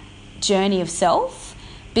that journey of self,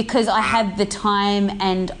 because I had the time,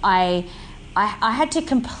 and I had to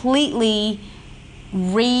completely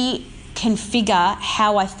reconfigure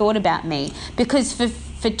how I thought about me, because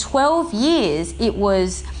for 12 years it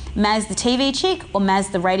was Maz the TV chick or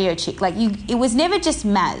Maz the radio chick. Like, it was never just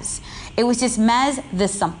Maz. It was just Maz the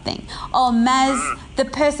something. Or Maz the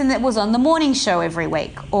person that was on the morning show every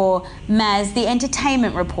week, or Maz the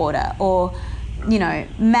entertainment reporter, or, you know,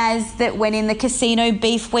 Maz that went in the casino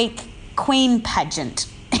beef week queen pageant.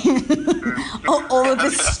 all of the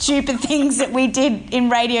stupid things that we did in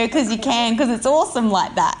radio because it's awesome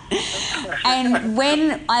like that. And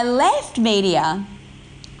when I left media,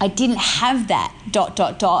 I didn't have that ...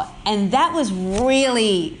 And that was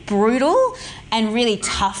really brutal and really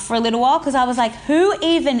tough for a little while, because I was like, who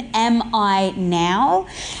even am I now?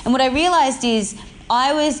 And what I realised is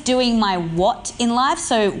I was doing my what in life.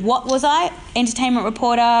 So what was I? Entertainment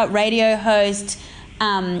reporter, radio host,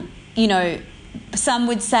 you know, some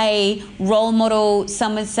would say role model,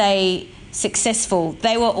 some would say successful.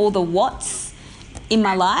 They were all the whats in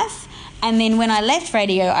my life. And then when I left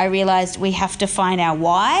radio, I realised we have to find our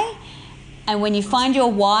why. And when you find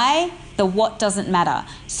your why, the what doesn't matter.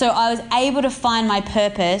 So I was able to find my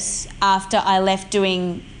purpose after I left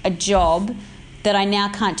doing a job that I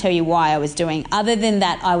now can't tell you why I was doing. Other than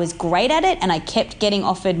that, I was great at it, and I kept getting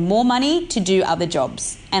offered more money to do other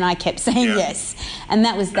jobs. And I kept saying yes. And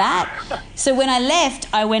that was that. So when I left,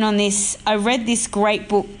 I read this great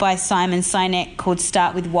book by Simon Sinek called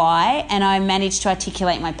Start With Why, and I managed to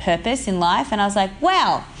articulate my purpose in life. And I was like,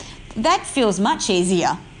 wow, that feels much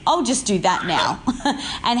easier. I'll just do that now.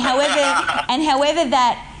 and however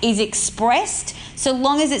that is expressed, so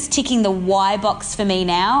long as it's ticking the why box for me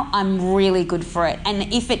now, I'm really good for it.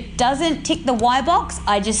 And if it doesn't tick the why box,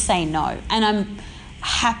 I just say no. And I'm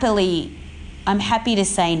happy to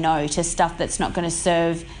say no to stuff that's not going to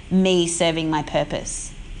serve me serving my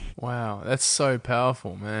purpose. Wow, that's so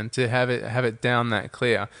powerful, man. To have it down that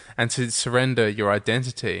clear, and to surrender your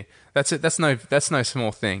identity. That's it. That's no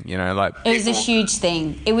small thing, you know. Like, it was a huge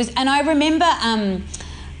thing. It was, and I remember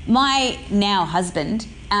my now husband.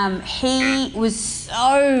 He was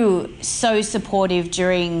so supportive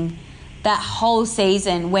during that whole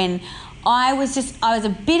season, when I was a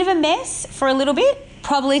bit of a mess for a little bit,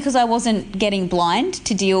 probably because I wasn't getting blind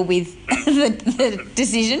to deal with the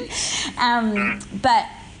decision. But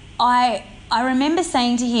I remember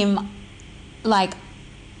saying to him, like,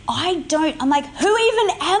 I'm like, who even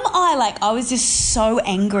am I? Like, I was just so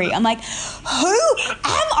angry. I'm like, who am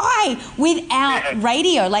I without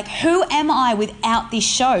radio? Like, who am I without this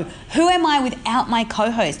show? Who am I without my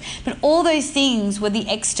co-host? But all those things were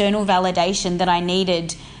the external validation that I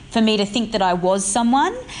needed for me to think that I was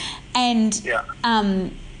someone. And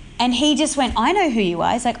and he just went, I know who you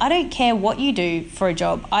are. He's like, I don't care what you do for a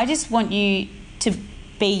job. I just want you to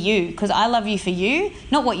be you, because I love you for you,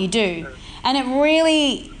 not what you do. And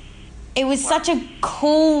it was such a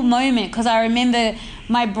cool moment, because I remember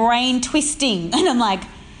my brain twisting, and I'm like,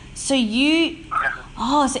 so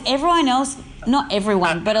everyone else, not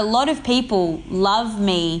everyone, but a lot of people love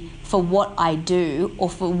me for what I do or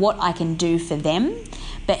for what I can do for them,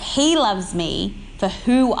 but he loves me for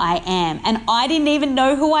who I am. And I didn't even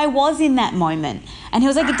know who I was in that moment. And he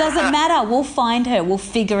was like, it doesn't matter. We'll find her. We'll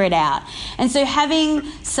figure it out. And so having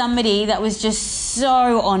somebody that was just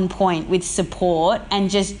so on point with support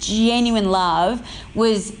and just genuine love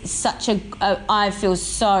was such I feel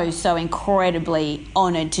so incredibly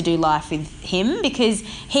honoured to do life with him, because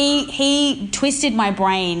he twisted my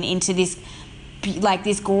brain into this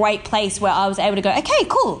great place where I was able to go, okay,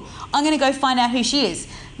 cool. I'm going to go find out who she is.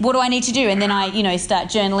 What do I need to do? And then I, start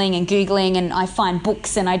journaling and Googling, and I find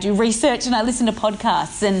books and I do research and I listen to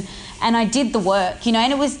podcasts, and I did the work,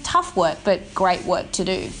 and it was tough work, but great work to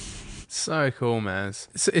do. So cool, man.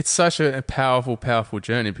 It's such a powerful, powerful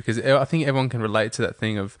journey, because I think everyone can relate to that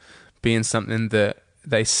thing of being something that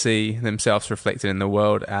they see themselves reflected in the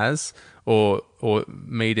world as, or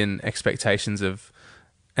meeting expectations of,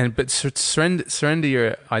 but surrender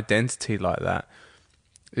your identity like that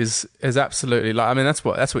is absolutely, like, I mean, that's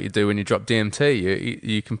what you do when you drop DMT.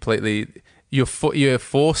 You completely, you're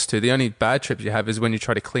forced to. The only bad trips you have is when you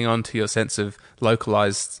try to cling on to your sense of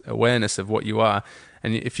localized awareness of what you are.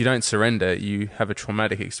 And if you don't surrender, you have a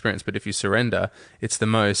traumatic experience. But if you surrender, it's the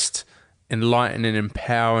most enlightening,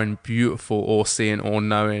 empowering, beautiful, all-seeing,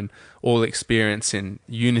 all-knowing, all-experiencing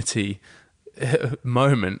unity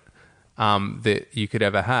moment that you could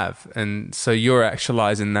ever have. And so you're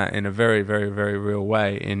actualizing that in a very, very, very real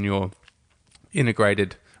way in your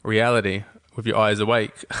integrated reality with your eyes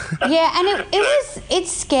awake. Yeah, and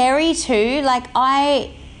it's scary too. Like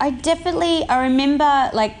I remember,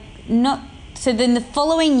 like, not. So then the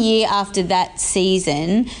following year after that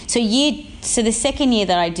season, so the second year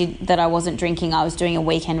that I wasn't drinking, I was doing a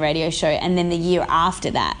weekend radio show, and then the year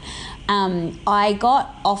after that, I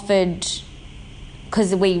got offered,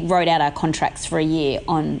 because we wrote out our contracts for a year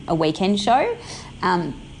on a weekend show,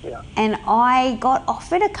 and I got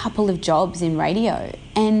offered a couple of jobs in radio,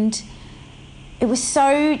 and it was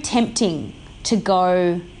so tempting to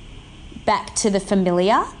go back to the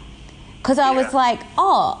familiar. Because I was like,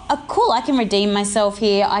 cool, I can redeem myself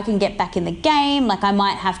here. I can get back in the game. Like, I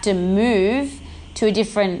might have to move to a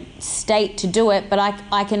different state to do it, but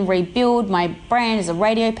I can rebuild my brand as a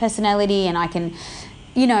radio personality, and I can,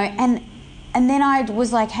 and then I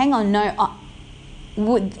was like, hang on, no,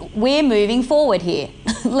 we're moving forward here.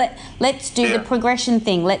 Let's do the progression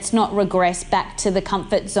thing. Let's not regress back to the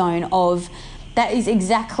comfort zone of, that is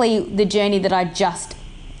exactly the journey that I just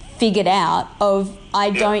figured out of.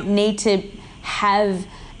 I don't need to have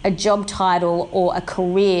a job title or a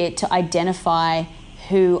career to identify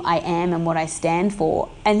who I am and what I stand for.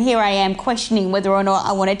 And here I am questioning whether or not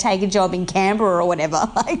I want to take a job in Canberra or whatever.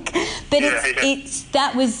 Like, but it's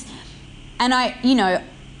that was, and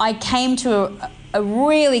I came to a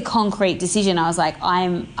really concrete decision. I was like,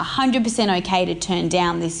 I'm 100% okay to turn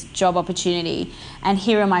down this job opportunity, and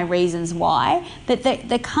here are my reasons why. But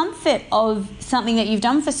the comfort of something that you've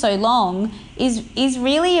done for so long is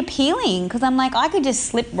really appealing, because I'm like, I could just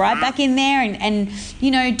slip right back in there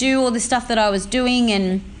and do all the stuff that I was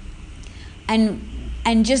doing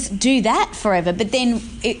and just do that forever. But then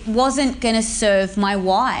it wasn't going to serve my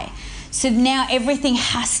why. So now everything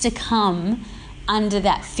has to come under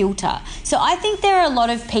that filter. So I think there are a lot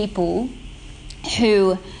of people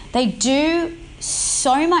who, they do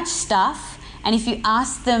so much stuff, and if you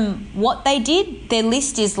ask them what they did, their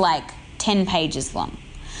list is like 10 pages long,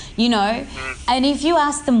 and if you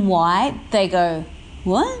ask them why, they go,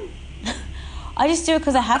 what? I just do it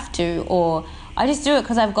because I have to, or I just do it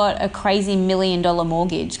because I've got a crazy $1 million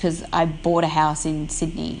mortgage because I bought a house in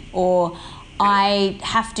Sydney, or I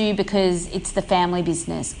have to because it's the family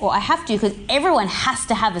business, or I have to because everyone has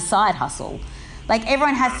to have a side hustle. Like,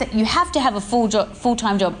 everyone has to, you have to have a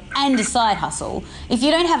full-time job and a side hustle. If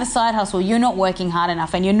you don't have a side hustle, you're not working hard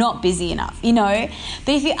enough and you're not busy enough, But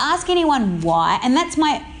if you ask anyone why, and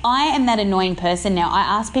I am that annoying person now. I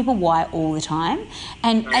ask people why all the time.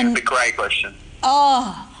 And it's a great question.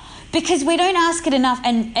 Because we don't ask it enough,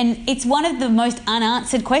 and it's one of the most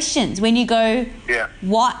unanswered questions when you go,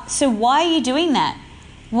 what? So why are you doing that?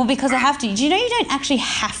 Well, because I have to. Do you know you don't actually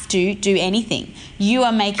have to do anything? You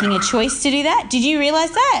are making a choice to do that. Did you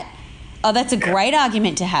realise that? Oh, that's a great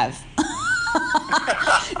argument to have.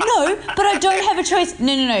 No, but I don't have a choice.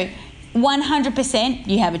 No. 100%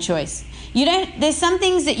 you have a choice. You don't. There's some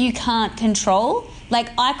things that you can't control. Like,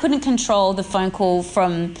 I couldn't control the phone call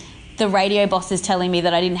from the radio bosses telling me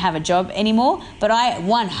that I didn't have a job anymore, but I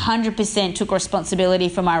 100% took responsibility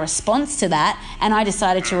for my response to that, and I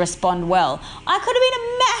decided to respond well. I could have been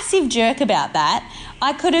a massive jerk about that.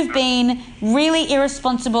 I could have been really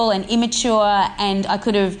irresponsible and immature, and I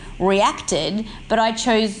could have reacted, but I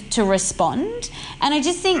chose to respond. And I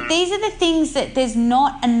just think these are the things that there's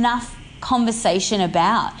not enough conversation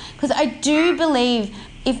about, because I do believe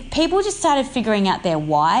if people just started figuring out their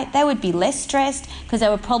why, they would be less stressed, because they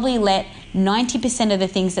would probably let 90% of the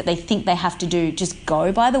things that they think they have to do just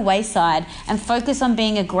go by the wayside and focus on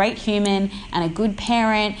being a great human and a good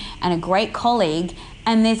parent and a great colleague,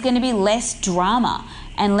 and there's going to be less drama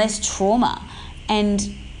and less trauma.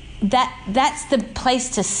 And that's the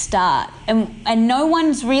place to start. And no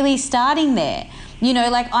one's really starting there.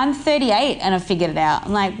 Like, I'm 38 and I figured it out.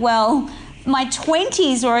 I'm like, well, my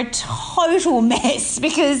 20s were a total mess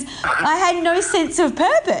because I had no sense of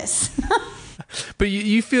purpose. But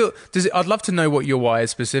you feel, I'd love to know what your why is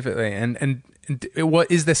specifically, and what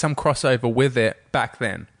is there some crossover with it back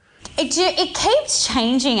then? It keeps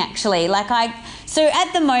changing, actually. So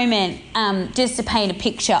at the moment, just to paint a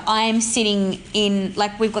picture, I am sitting in,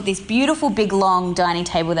 like, we've got this beautiful big long dining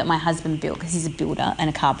table that my husband built because he's a builder and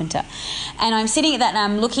a carpenter. And I'm sitting at that and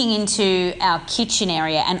I'm looking into our kitchen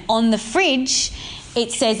area, and on the fridge it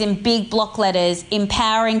says in big block letters,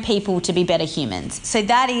 empowering people to be better humans. So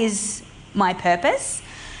that is my purpose.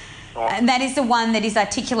 And that is the one that is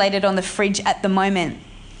articulated on the fridge at the moment.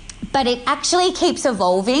 But it actually keeps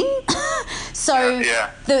evolving. So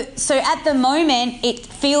at the moment, it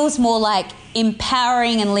feels more like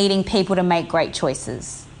empowering and leading people to make great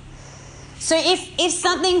choices. So if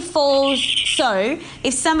something falls,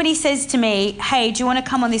 if somebody says to me, hey, do you want to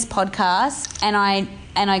come on this podcast?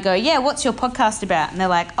 And I go, yeah, what's your podcast about? And they're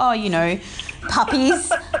like, oh,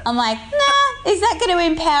 puppies. I'm like, nah, is that going to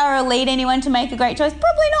empower or lead anyone to make a great choice?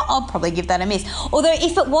 Probably not. I'll probably give that a miss. Although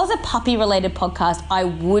if it was a puppy related podcast, I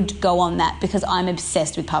would go on that because I'm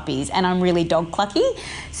obsessed with puppies and I'm really dog clucky.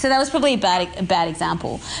 So that was probably a bad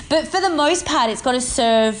example. But for the most part, it's got to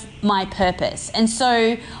serve my purpose. And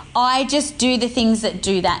so I just do the things that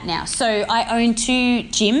do that now. So I own 2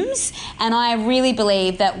 gyms, and I really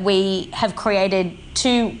believe that we have created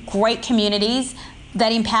 2 great communities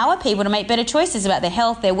that empower people to make better choices about their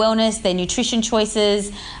health, their wellness, their nutrition choices,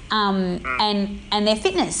 and their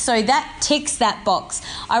fitness. So that ticks that box.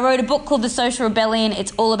 I wrote a book called The Social Rebellion.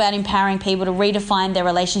 It's all about empowering people to redefine their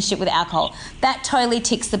relationship with alcohol. That totally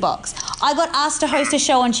ticks the box. I got asked to host a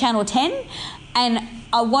show on Channel 10, and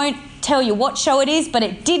I won't tell you what show it is, but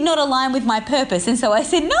it did not align with my purpose, and so I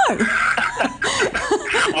said no.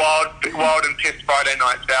 Wild and pissed Friday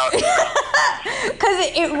nights out. Because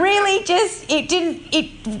it really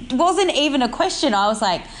it wasn't even a question. I was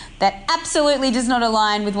like, that absolutely does not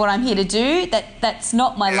align with what I'm here to do. That's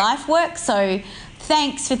not my life work. So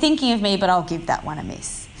thanks for thinking of me, but I'll give that one a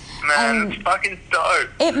miss. Man, it's fucking dope.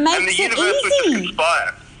 It makes and the it universe easy. would just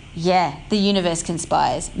conspire. Yeah, the universe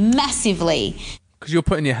conspires massively. Because you're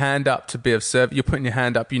putting your hand up to be of service. You're putting your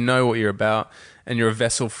hand up. You know what you're about, and you're a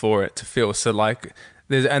vessel for it to fill. So like,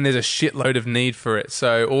 there's a shitload of need for it.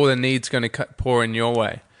 So all the need's going to pour in your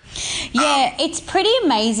way. Yeah, it's pretty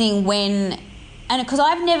amazing and because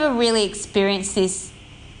I've never really experienced this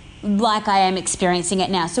like I am experiencing it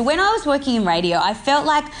now. So when I was working in radio, I felt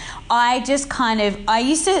like I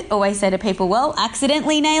used to always say to people, well,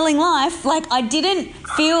 accidentally nailing life. Like, I didn't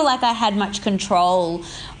feel like I had much control.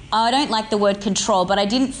 I don't like the word control, but I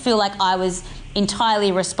didn't feel like I was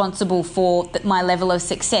entirely responsible for my level of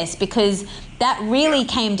success, because that really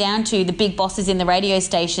came down to the big bosses in the radio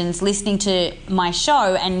stations listening to my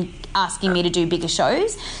show and asking me to do bigger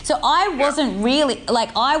shows. So I wasn't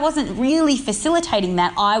really facilitating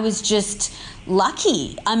that. I was just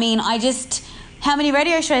lucky. I mean, how many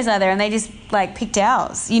radio shows are there? And they just picked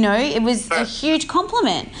ours, it was a huge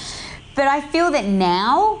compliment. But I feel that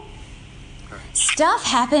now stuff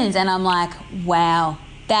happens and I'm like, wow,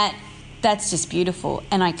 that's just beautiful,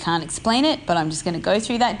 and I can't explain it, but I'm just going to go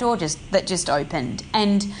through that door that just opened,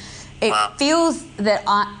 and it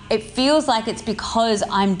feels like it's because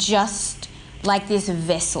I'm just like this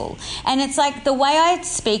vessel. And it's like the way I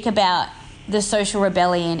speak about the Social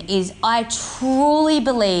Rebellion is I truly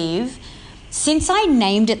believe, since I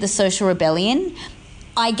named it the Social Rebellion,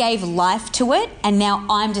 I gave life to it, and now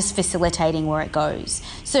I'm just facilitating where it goes.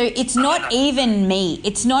 So it's not even me.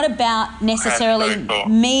 It's not about necessarily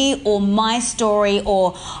me or my story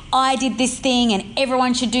or I did this thing and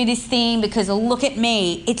everyone should do this thing because look at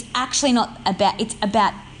me. It's actually not about, it's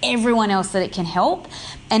about everyone else that it can help.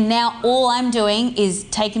 And now all I'm doing is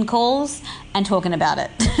taking calls and talking about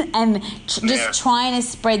it and just trying to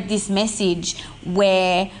spread this message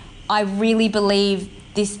where I really believe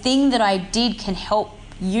this thing that I did can help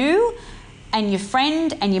you and your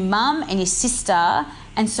friend and your mum and your sister,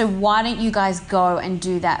 and so why don't you guys go and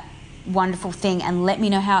do that wonderful thing and let me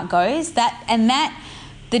know how it goes.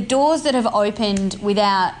 The doors that have opened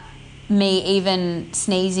without me even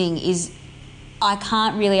sneezing is, I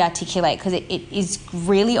can't really articulate, because it is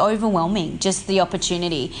really overwhelming, just the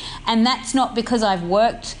opportunity. And that's not because I've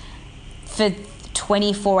worked for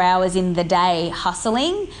 24 hours in the day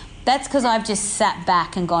hustling. That's because I've just sat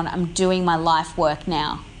back and gone, I'm doing my life work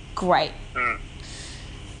now. Great.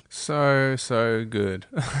 So good.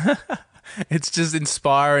 It's just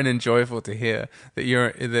inspiring and joyful to hear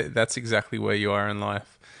that that's exactly where you are in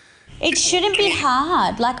life. It shouldn't be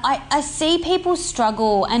hard. Like, I see people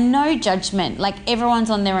struggle, and no judgment. Like,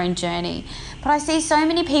 everyone's on their own journey. But I see so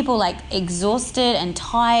many people exhausted and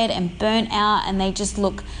tired and burnt out, and they just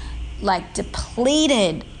look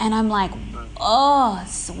depleted. And I'm like, oh,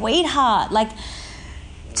 sweetheart,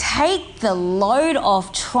 take the load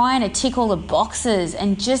off trying to tick all the boxes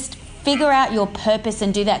and just figure out your purpose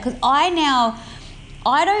and do that. Because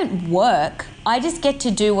I don't work. I just get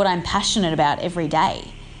to do what I'm passionate about every day.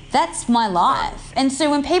 That's my life. And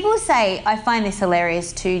so when people say, I find this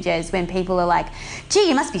hilarious too, Jez, when people are like, gee,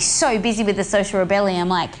 you must be so busy with the social rebellion. I'm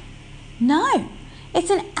like, no, it's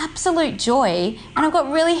an absolute joy. And I've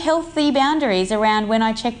got really healthy boundaries around when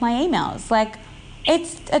I check my emails. Like,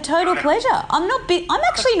 it's a total pleasure. I'm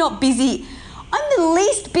actually not busy. I'm the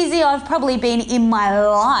least busy I've probably been in my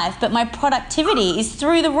life, but my productivity is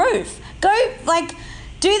through the roof.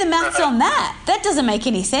 Do the maths on that. That doesn't make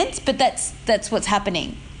any sense, but that's what's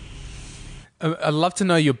happening. I'd love to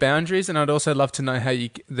know your boundaries, and I'd also love to know how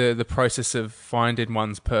the process of finding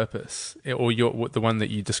one's purpose, or the one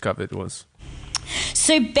that you discovered was.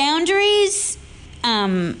 So boundaries,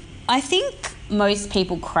 I think most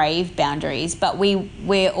people crave boundaries, but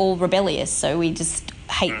we're all rebellious, so we just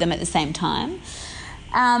hate them at the same time.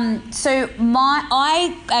 I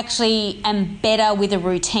actually am better with a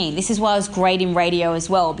routine. This is why I was great in radio as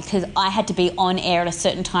well, because I had to be on air at a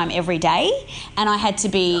certain time every day, and I had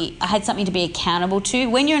something to be accountable to.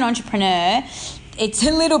 When you're an entrepreneur, it's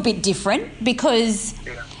a little bit different because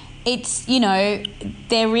it's,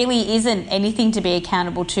 there really isn't anything to be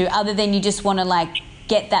accountable to other than you just want to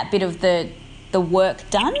get that bit of the work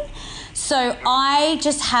done. So I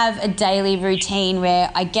just have a daily routine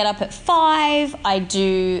where I get up at 5,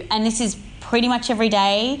 and this is pretty much every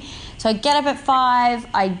day. So I get up at 5,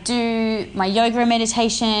 I do my yoga and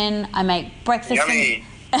meditation, I make breakfast. Yummy.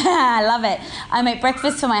 I love it. I make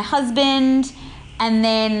breakfast for my husband, and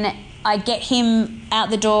then I get him out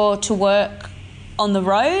the door to work on the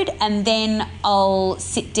road, and then I'll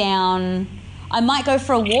sit down. I might go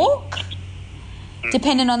for a walk,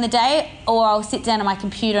 depending on the day, or I'll sit down on my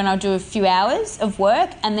computer and I'll do a few hours of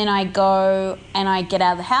work, and then I go and I get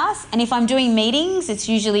out of the house. And if I'm doing meetings, it's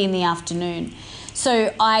usually in the afternoon.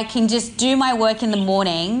 So I can just do my work in the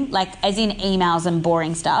morning, as in emails and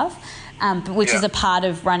boring stuff, which is a part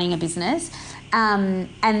of running a business. And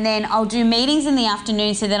then I'll do meetings in the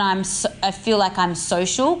afternoon so that I feel like I'm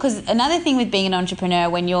social. Because another thing with being an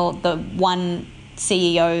entrepreneur, when you're the one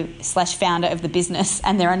CEO/founder of the business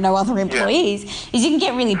and there are no other employees, is you can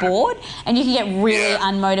get really bored and you can get really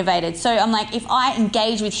unmotivated. So I'm like, if I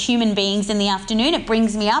engage with human beings in the afternoon, it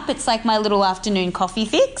brings me up. It's like my little afternoon coffee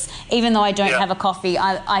fix. Even though I don't have a coffee,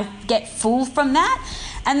 I get full from that.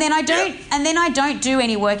 And then I don't do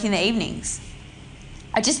any work in the evenings.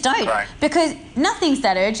 I just don't, because nothing's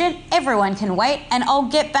that urgent. Everyone can wait, and I'll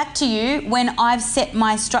get back to you when I've set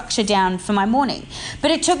my structure down for my morning.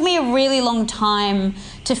 But it took me a really long time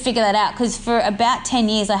to figure that out, because for about 10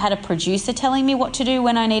 years I had a producer telling me what to do,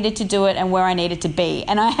 when I needed to do it, and where I needed to be.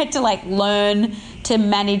 And I had to learn to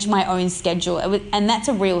manage my own schedule. And that's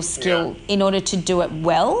a real skill in order to do it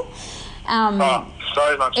well. So much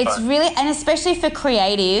it's fun. really, and especially for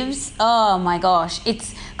creatives, oh my gosh,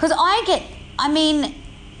 it's because I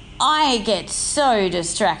get so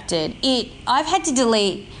distracted. I've had to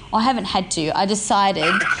delete, or I haven't had to, I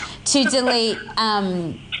decided to delete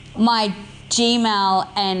my Gmail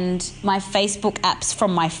and my Facebook apps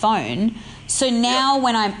from my phone. So now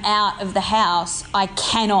when I'm out of the house, I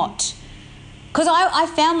cannot, because I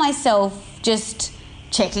found myself just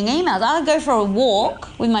checking emails. I would go for a walk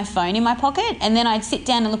with my phone in my pocket, and then I'd sit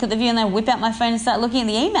down and look at the view, and then I'd whip out my phone and start looking at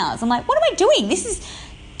the emails. I'm like, what am I doing? This is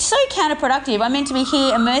so counterproductive. I'm meant to be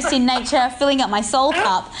here immersed in nature, filling up my soul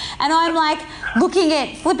cup, and I'm looking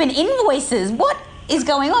at flipping invoices. What is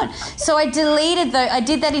going on? So I deleted I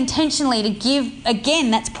did that intentionally to give,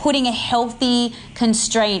 again, that's putting a healthy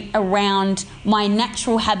constraint around my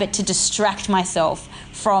natural habit to distract myself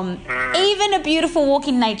from even a beautiful walk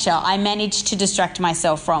in nature. I managed to distract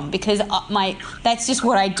myself from, because that's just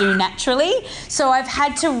what I do naturally. So I've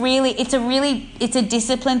had to it's a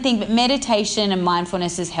discipline thing, but meditation and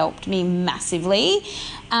mindfulness has helped me massively.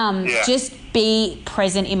 Just be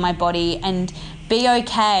present in my body and be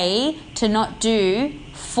okay to not do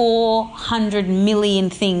 400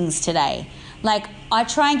 million things today. I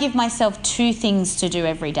try and give myself 2 things to do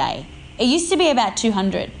every day. It used to be about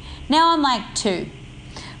 200. Now I'm 2.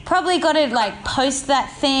 Probably got to post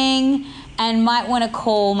that thing, and might want to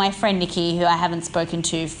call my friend Nikki, who I haven't spoken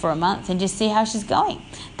to for a month, and just see how she's going.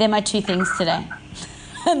 They're my 2 things today.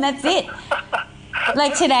 And that's it.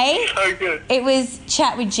 Today, So good. it was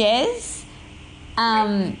chat with Jez.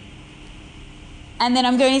 And then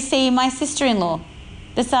I'm going to see my sister-in-law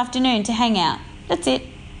this afternoon to hang out. That's it.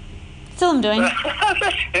 That's all I'm doing.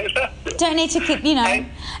 Don't need to keep,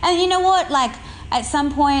 And you know what? At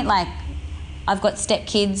some point, I've got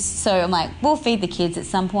stepkids, so I'm we'll feed the kids at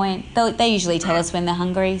some point. They usually tell us when they're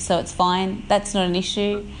hungry, so it's fine. That's not an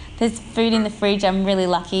issue. There's food in the fridge. I'm really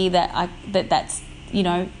lucky that's, you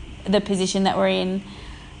know, the position that we're in.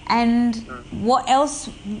 And what else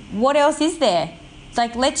is there? It's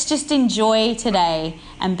like, let's just enjoy today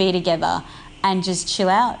and be together and just chill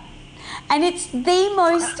out. And it's the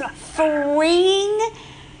most freeing,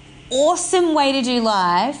 awesome way to do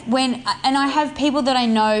life. And I have people that I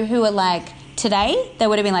know who are like, today, they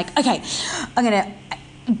would have been like, okay, I'm going to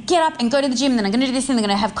get up and go to the gym, and then I'm going to do this, and I'm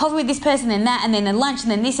going to have coffee with this person, then that, and then lunch,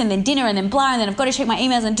 and then this, and then dinner, and then blah, and then I've got to check my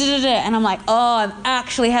emails, and da-da-da. And I'm like, oh, I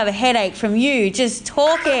actually have a headache from you just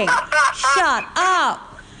talking. Shut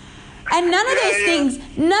up. And none of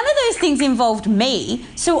those things involved me,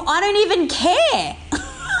 so I don't even care.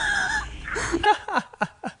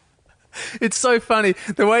 It's so funny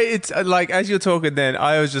the way it's like, as you're talking then,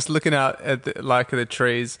 I was just looking out at the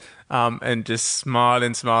trees and just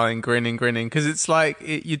smiling, grinning, because it's like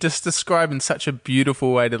you're just describing such a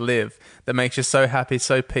beautiful way to live that makes you so happy,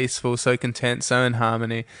 so peaceful, so content, so in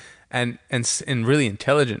harmony, and really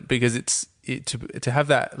intelligent, because to have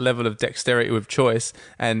that level of dexterity with choice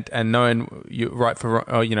and knowing you're right for,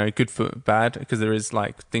 or, you know, good for bad, because there is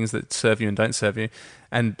like things that serve you and don't serve you,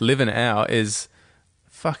 and living it out is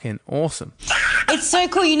fucking awesome. It's so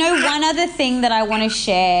cool. You know, one other thing that I want to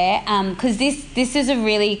share, because this is a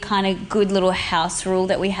really kind of good little house rule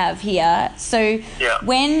that we have here. So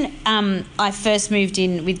when I first moved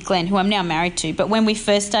in with Glenn, who I'm now married to, but when we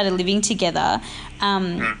first started living together,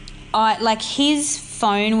 his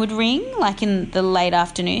phone would ring like in the late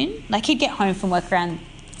afternoon. Like, he'd get home from work around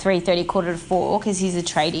 3:30, 3:45, because he's a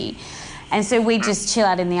tradie. And so we'd just chill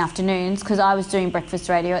out in the afternoons, because I was doing breakfast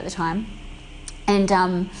radio at the time.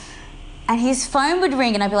 And his phone would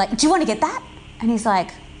ring, and I'd be like, do you want to get that? And he's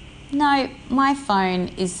like, no, my phone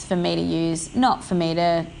is for me to use, not for me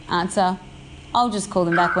to answer. I'll just call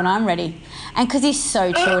them back when I'm ready. And because he's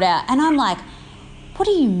so chilled out. And I'm like, what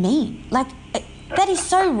do you mean? Like, that is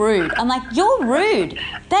so rude. I'm like, you're rude.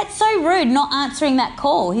 That's so rude, not answering that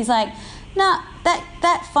call. He's like, no,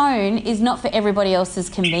 that phone is not for everybody else's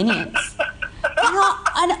convenience.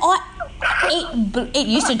 It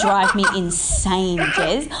used to drive me insane,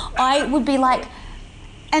 Jez. I would be like,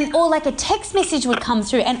 or like a text message would come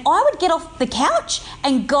through, and I would get off the couch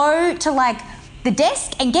and go to like the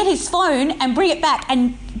desk and get his phone and bring it back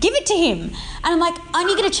and give it to him. And I'm like, aren't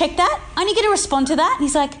you going to check that? Aren't you going to respond to that? And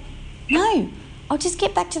he's like, no, I'll just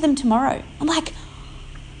get back to them tomorrow. I'm like,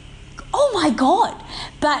 oh my God.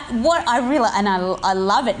 But what I realize, and I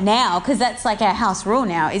love it now, because that's like our house rule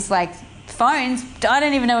now, is like, phones, I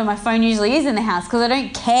don't even know where my phone usually is in the house, because I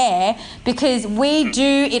don't care, because we do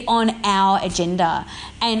it on our agenda.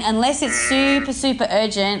 And unless it's super, super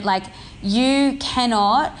urgent, like, you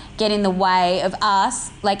cannot get in the way of us.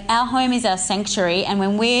 Like, our home is our sanctuary, and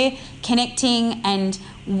when we're connecting and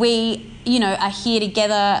we, you know, are here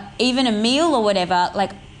together, even a meal or whatever,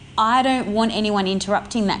 like, I don't want anyone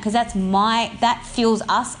interrupting that, because that fills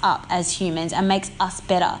us up as humans and makes us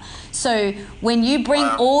better. So when you bring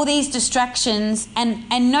all these distractions,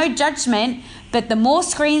 and no judgment, but the more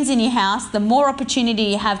screens in your house, the more opportunity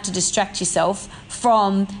you have to distract yourself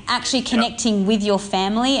from actually connecting with your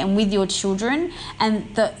family and with your children.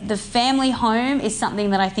 And the family home is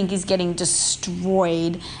something that I think is getting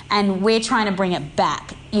destroyed, and we're trying to bring it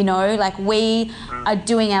back. You know, like, we are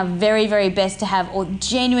doing our very, very best to have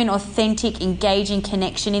genuine, authentic, engaging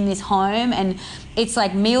connection in this home. And it's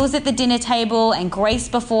like meals at the dinner table and grace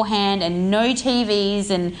beforehand and no TVs,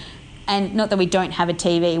 and not that we don't have a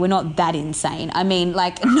TV. We're not that insane. I mean,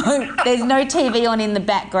 like, no, there's no TV on in the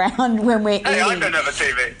background when we're eating. I don't have a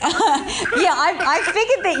TV. Yeah, I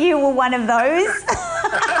figured that you were one of those.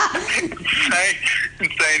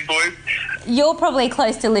 Insane boys. You're probably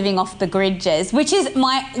close to living off the grid, Jez, which is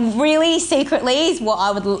really secretly is what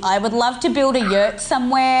I would love to build a yurt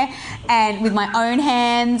somewhere and with my own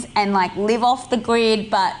hands and like live off the grid.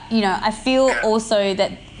 But, you know, I feel also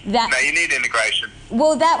that. No, you need integration.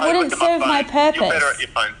 Well, that wouldn't serve my purpose. You're better at your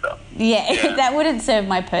phone stuff. Yeah, that wouldn't serve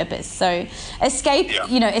my purpose. So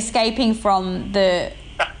escaping from the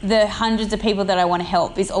hundreds of people that I want to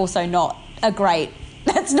help is also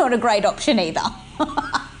that's not a great option either.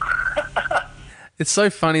 It's so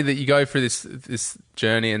funny that you go through this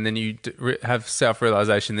journey, and then you have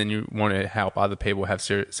self-realization, then you want to help other people have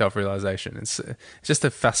self-realization. It's just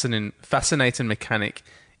a fascinating mechanic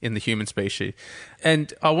in the human species.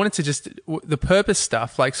 And I wanted to the purpose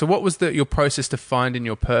stuff, like, so what was your process to finding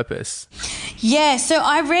your purpose? Yeah, so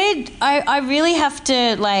I really have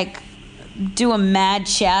to like do a mad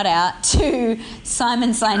shout out to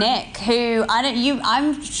Simon Sinek, who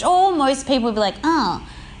I'm sure most people would be like, oh,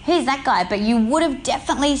 who's that guy? But you would have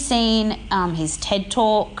definitely seen his TED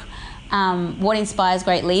Talk. What Inspires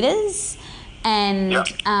Great Leaders, and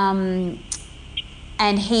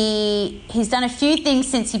and he's done a few things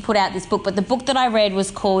since he put out this book. But the book that I read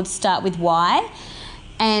was called Start With Why,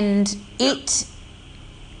 and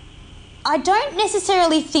I don't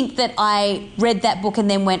necessarily think that I read that book and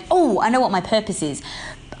then went, oh, I know what my purpose is.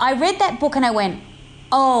 I read that book and I went,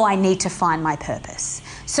 oh, I need to find my purpose.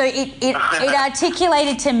 So it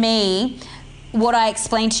articulated to me what I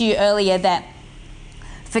explained to you earlier, that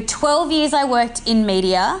for 12 years I worked in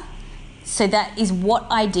media, so that is what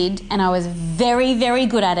I did, and I was very, very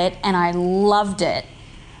good at it, and I loved it,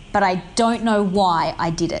 but I don't know why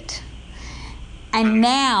I did it. And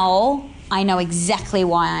now I know exactly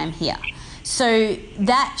why I'm here. So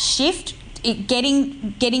that shift,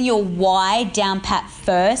 getting your why down pat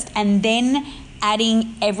first, and then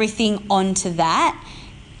adding everything onto that,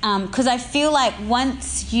 because I feel like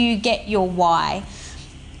once you get your why,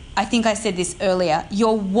 I think I said this earlier,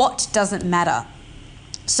 your what doesn't matter.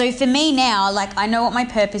 So for me now, like, I know what my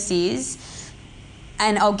purpose is,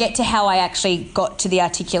 and I'll get to how I actually got to the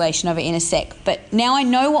articulation of it in a sec. But now I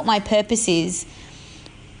know what my purpose is.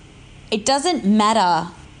 It doesn't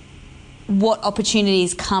matter what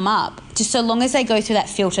opportunities come up, just so long as they go through that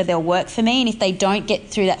filter, they'll work for me. And if they don't get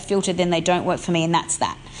through that filter, then they don't work for me, and that's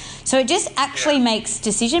that. So it just actually makes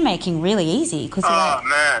decision making really easy. Cause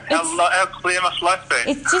man, how clear must life be?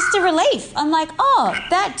 It's just a relief. I'm like, oh,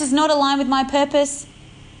 that does not align with my purpose.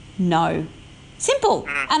 No. Simple.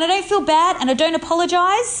 And I don't feel bad, and I don't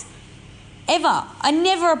apologise ever. I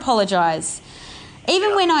never apologise.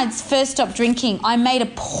 Even when I first stopped drinking, I made a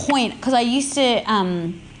point, because I used to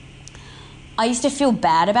feel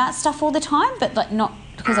bad about stuff all the time, but like not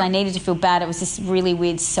because I needed to feel bad. It was this really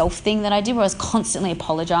weird self thing that I did where I was constantly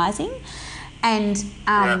apologising. And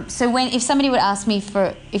so if somebody would ask me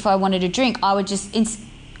if I wanted a drink, I would just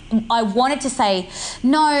I wanted to say,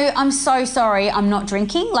 no, I'm so sorry, I'm not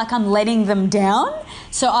drinking. Like, I'm letting them down.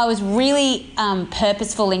 So I was really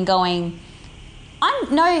purposeful in going,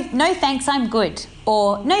 no thanks, I'm good.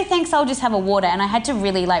 Or no thanks, I'll just have a water. And I had to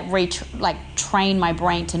really train my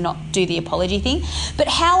brain to not do the apology thing. But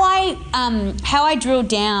how I drilled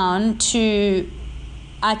down to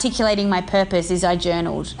articulating my purpose is I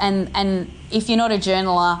journaled. And if you're not a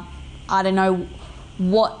journaler, I don't know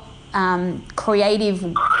what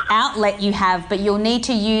creative outlet you have, but you'll need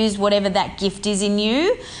to use whatever that gift is in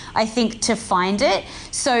you, I think, to find it.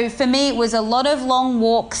 So for me, it was a lot of long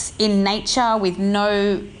walks in nature with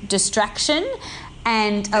no distraction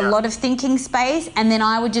and a lot of thinking space, and then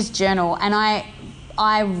I would just journal, and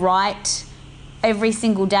I write every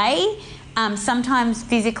single day. Sometimes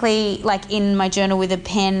physically, like in my journal with a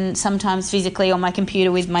pen, sometimes physically on my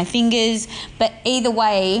computer with my fingers. But either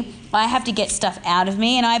way, I have to get stuff out of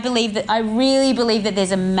me. And I really believe that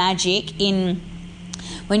there's a magic in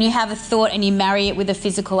when you have a thought and you marry it with a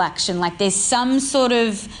physical action. Like, there's some sort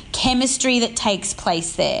of chemistry that takes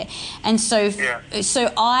place there. And so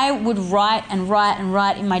I would write and write and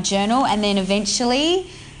write in my journal, and then eventually,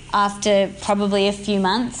 after probably a few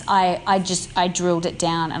months, I drilled it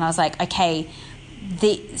down, and I was like, okay,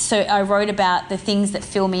 so I wrote about the things that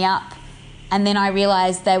fill me up, and then I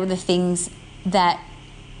realised they were the things that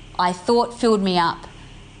I thought filled me up,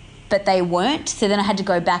 but they weren't. So then I had to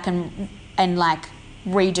go back and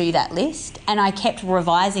redo that list, and I kept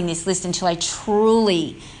revising this list until I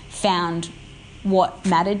truly found what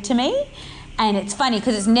mattered to me. And it's funny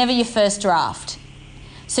because it's never your first draft.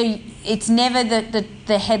 So it's never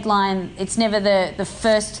the headline, it's never the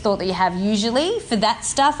first thought that you have usually. For that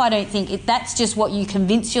stuff, I don't think that's just what you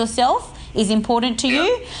convince yourself is important to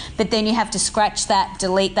you. But then you have to scratch that,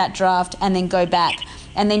 delete that draft, and then go back.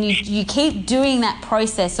 And then you keep doing that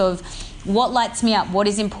process of what lights me up, what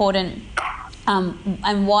is important,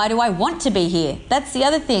 and why do I want to be here? That's the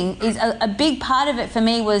other thing, is a big part of it for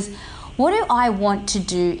me was, what do I want to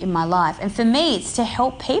do in my life? And for me, it's to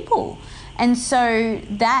help people. And so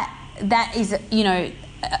that is,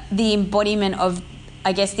 the embodiment of,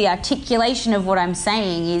 I guess, the articulation of what I'm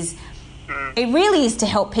saying is, it really is to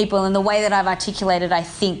help people. And the way that I've articulated, I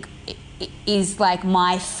think, is like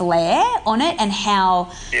my flair on it, and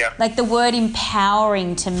how, like, the word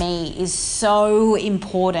empowering to me is so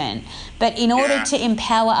important. But in order to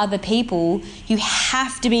empower other people, you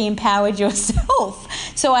have to be empowered yourself.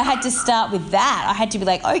 So I had to start with that. I had to be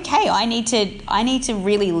like, okay, I need to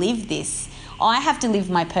really live this. I have to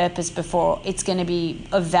live my purpose before it's going to be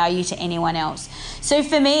of value to anyone else. So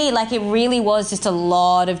for me, like, it really was just a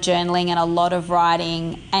lot of journaling and a lot of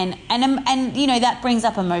writing, and that brings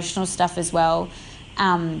up emotional stuff as well.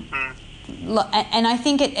 And I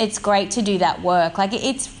think it's great to do that work. Like,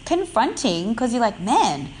 it's confronting because you're like,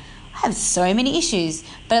 man, I have so many issues,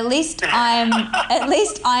 but at least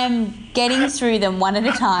I'm getting through them one at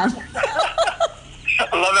a time.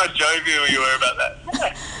 I love how jovial you were about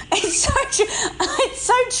that. It's so true. It's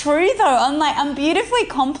so true, though. I'm beautifully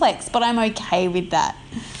complex, but I'm okay with that.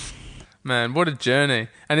 Man, what a journey.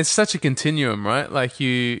 And it's such a continuum, right? Like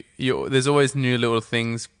there's always new little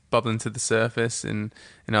things bubbling to the surface in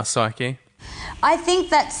our psyche. I think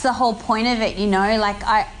that's the whole point of it, you know, like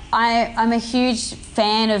I'm a huge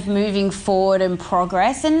fan of moving forward and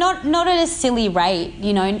progress, and not at a silly rate,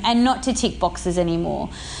 you know, and not to tick boxes anymore.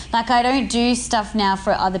 Like, I don't do stuff now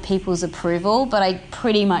for other people's approval, but I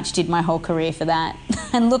pretty much did my whole career for that.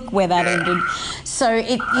 And look where that ended. So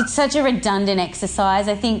it's such a redundant exercise.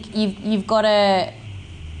 I think you've got to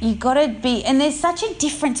be, and there's such a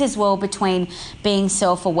difference as well between being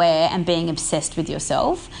self-aware and being obsessed with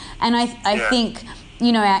yourself. And I think,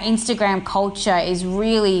 you know, our Instagram culture is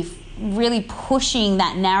really pushing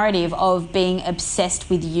that narrative of being obsessed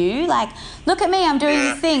with you. Like, look at me, I'm doing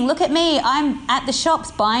this thing. Look at me, I'm at the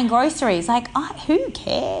shops buying groceries. Like, who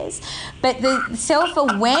cares? But the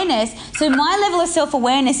self-awareness, so my level of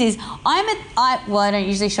self-awareness is I don't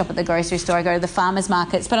usually shop at the grocery store. I go to the farmers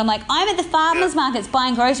markets. But I'm like, I'm at the farmers markets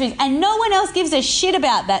buying groceries and no one else gives a shit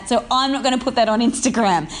about that, so I'm not going to put that on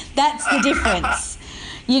Instagram. That's the difference,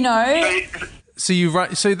 you know?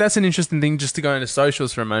 So that's an interesting thing, just to go into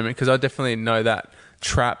socials for a moment, because I definitely know that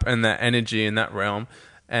trap and that energy in that realm.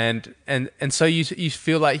 And so you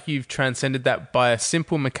feel like you've transcended that by a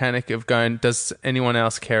simple mechanic of going, does anyone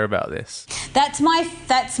else care about this? That's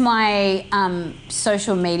my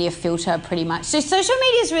social media filter, pretty much. So social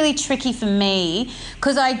media is really tricky for me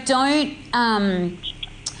because I don't.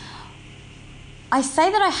 I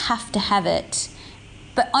say that I have to have it,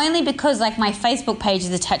 but only because, like, my Facebook page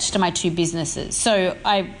is attached to my two businesses. So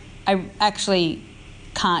I actually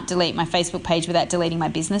can't delete my Facebook page without deleting my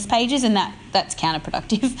business pages, and that's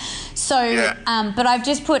counterproductive. So, but I've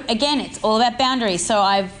just put, again, it's all about boundaries. So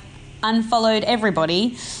I've unfollowed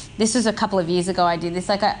everybody. This was a couple of years ago I did this.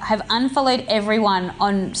 Like, I have unfollowed everyone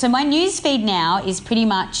on... So my news feed now is pretty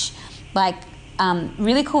much like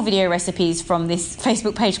really cool video recipes from this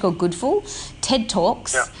Facebook page called Goodful, TED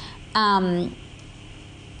Talks,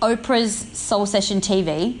 Oprah's Soul Session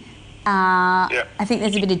TV. I think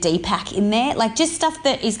there's a bit of Deepak in there, like just stuff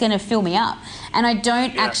that is going to fill me up. And I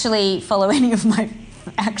don't actually follow any of my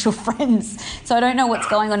actual friends, so I don't know what's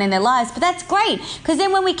going on in their lives. But that's great, because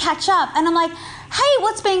then when we catch up and I'm like, hey,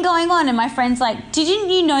 what's been going on? And my friend's like, didn't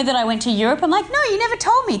you know that I went to Europe? I'm like, no, you never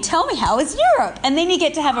told me. Tell me, how was Europe? And then you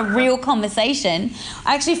get to have a real conversation.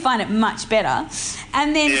 I actually find it much better.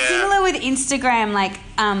 And then similar with Instagram, like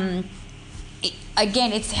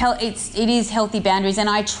again, it is healthy boundaries, and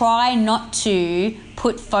I try not to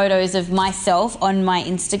put photos of myself on my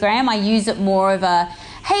Instagram. I use it more of a,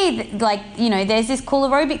 hey, like, you know, there's this cool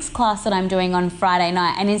aerobics class that I'm doing on Friday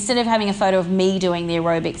night, and instead of having a photo of me doing the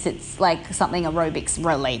aerobics, it's like something aerobics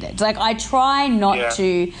related. Like, I try not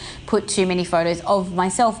to put too many photos of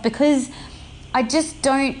myself, because I just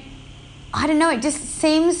don't, I don't know, it just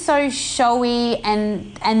seems so showy,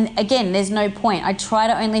 and again, there's no point. I try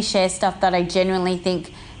to only share stuff that I genuinely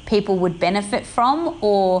think people would benefit from,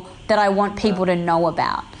 or that I want people to know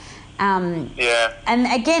about. And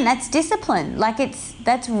again, that's discipline. Like,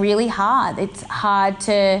 that's really hard. It's hard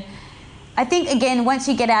to, I think, again, once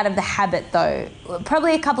you get out of the habit though,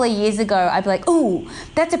 probably a couple of years ago, I'd be like, ooh,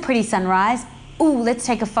 that's a pretty sunrise. Ooh, let's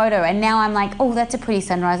take a photo. And now I'm like, oh, that's a pretty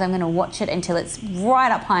sunrise. I'm going to watch it until it's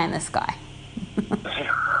right up high in the sky.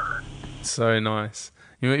 So nice.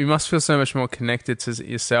 You must feel so much more connected to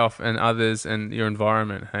yourself and others and your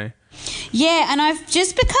environment, hey? Yeah, and I've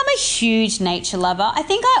just become a huge nature lover. I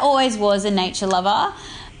think I always was a nature lover.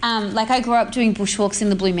 Like, I grew up doing bushwalks in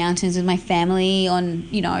the Blue Mountains with my family on,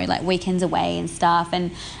 you know, like weekends away and stuff.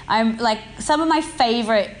 And I'm like, some of my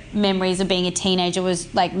favourite memories of being a teenager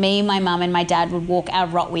was like me, my mum and my dad would walk our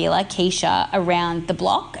Rottweiler, Keisha, around the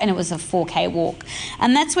block, and it was a 4K walk.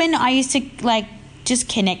 And that's when I used to like just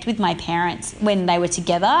connect with my parents when they were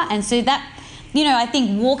together. And so that, you know, I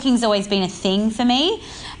think walking's always been a thing for me.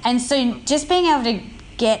 And so just being able to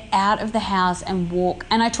get out of the house and walk,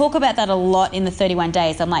 and I talk about that a lot in the 31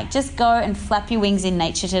 days. I'm like, just go and flap your wings in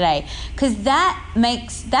nature today, because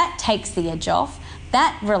that takes the edge off,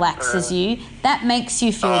 that relaxes you, that makes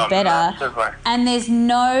you feel better, massively. And there's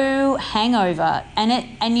no hangover,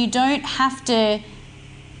 and you don't have to,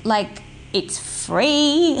 like, it's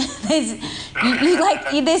free.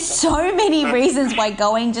 There's so many reasons why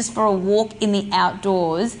going just for a walk in the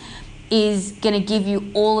outdoors is going to give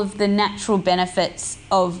you all of the natural benefits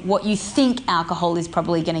of what you think alcohol is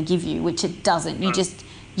probably going to give you, which it doesn't.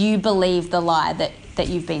 You believe the lie that that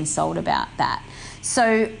you've been sold about that.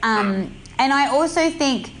 So, and I also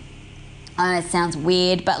think, I know it sounds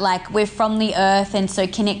weird, but like we're from the earth, and so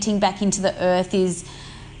connecting back into the earth is,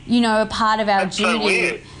 you know, a part of our duty. So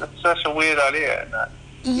weird. That's such a weird idea. No.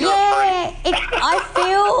 Yeah, I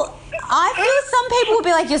feel some people will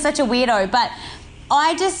be like, you're such a weirdo, but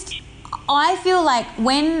I feel like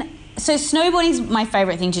so snowboarding's my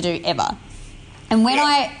favourite thing to do ever. And when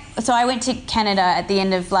I went to Canada at the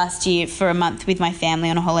end of last year for a month with my family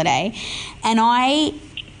on a holiday, and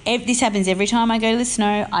this happens every time I go to the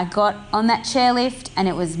snow. I got on that chairlift and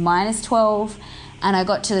it was -12, and I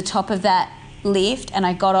got to the top of that lift and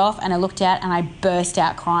I got off and I looked out and I burst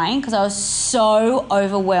out crying because I was so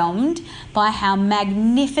overwhelmed by how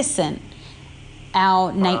magnificent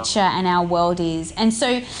our nature and our world is. And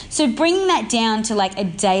so bringing that down to like a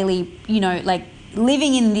daily, you know, like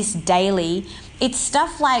living in this daily, it's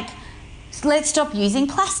stuff like, let's stop using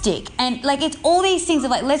plastic, and like it's all these things of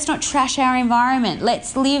like, let's not trash our environment,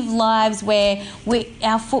 let's live lives where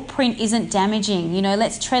our footprint isn't damaging, you know,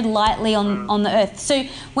 let's tread lightly on the earth. So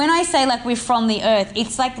when I say like we're from the earth,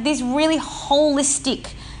 it's like this really holistic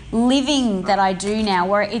living that I do now,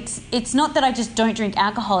 where it's not that I just don't drink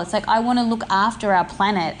alcohol, it's like I want to look after our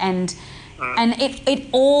planet, and it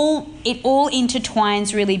all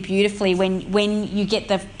intertwines really beautifully when you get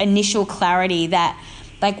the initial clarity that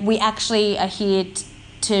like we actually are here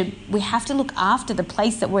we have to look after the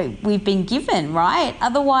place that we've been given, right?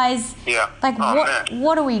 Otherwise, like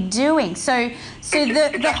what are we doing? So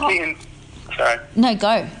the whole... Sorry. No,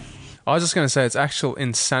 go. I was just going to say it's actual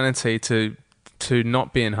insanity to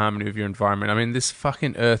not be in harmony with your environment. I mean, this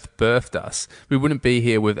fucking earth birthed us. We wouldn't be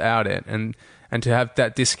here without it, and to have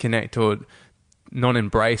that disconnect or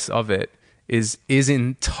non-embrace of it is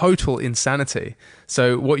in total insanity.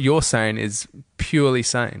 So what you're saying is purely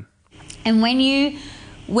sane. And when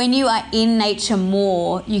you are in nature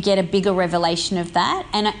more, you get a bigger revelation of that.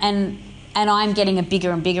 And I'm getting a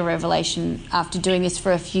bigger and bigger revelation after doing this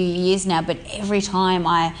for a few years now. But every time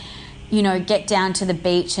I, you know, get down to the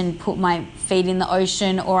beach and put my feet in the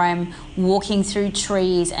ocean, or I'm walking through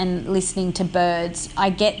trees and listening to birds, I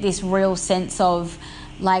get this real sense of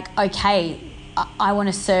like, okay, I want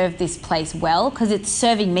to serve this place well because it's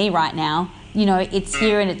serving me right now. You know, it's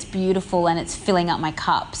here and it's beautiful and it's filling up my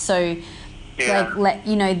cup. So,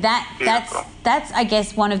 you know, that's I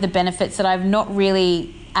guess one of the benefits that I've not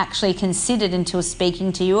really actually considered until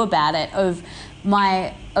speaking to you about it of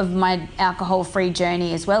my alcohol-free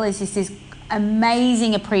journey as well, is just this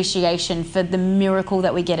amazing appreciation for the miracle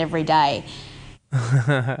that we get every day.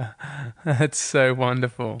 That's so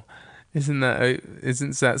wonderful. Isn't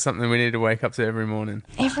that something we need to wake up to every morning?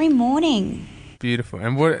 Every morning. Beautiful.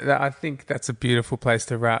 And I think that's a beautiful place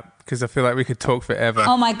to wrap, because I feel like we could talk forever.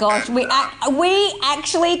 Oh my gosh, we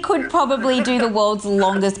actually could probably do the world's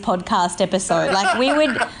longest podcast episode. Like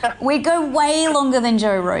we'd go way longer than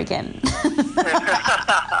Joe Rogan.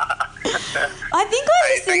 I think I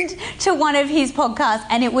listened to one of his podcasts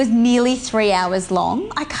and it was nearly 3 hours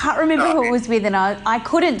long. I can't remember who it was with, and I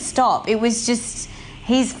couldn't stop. It was just,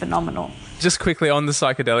 he's phenomenal. Just quickly on the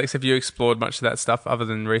psychedelics, have you explored much of that stuff other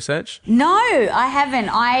than research? No, I haven't.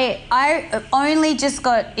 I only just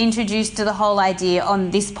got introduced to the whole idea on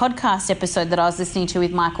this podcast episode that I was listening to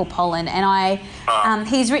with Michael Pollan, and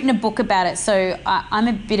he's written a book about it, so I'm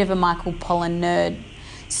a bit of a Michael Pollan nerd.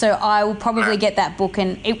 So I will probably get that book.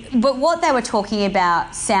 But what they were talking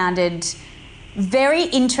about sounded very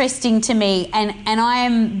interesting to me, and I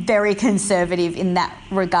am very conservative in that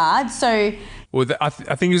regard. So... Well, I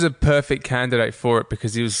think he was a perfect candidate for it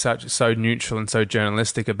because he was so neutral and so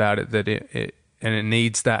journalistic about it that it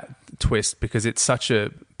needs that twist because it's such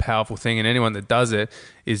a powerful thing, and anyone that does it,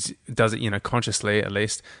 you know, consciously at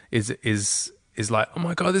least, is like, oh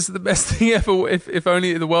my God, this is the best thing ever. If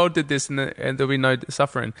only the world did this and there'll be no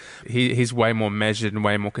suffering. He's way more measured and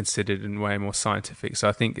way more considered and way more scientific. So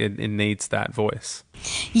I think it needs that voice.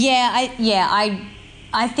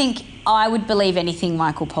 I think I would believe anything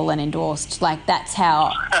Michael Pollan endorsed. Like, that's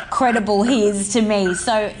how credible he is to me.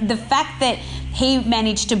 So the fact that he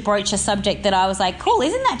managed to broach a subject that I was like, cool,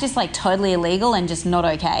 isn't that just like totally illegal and just not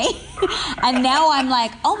okay? And now I'm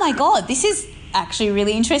like, oh my God, this is actually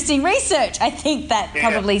really interesting research. I think that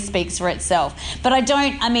probably speaks for itself. But I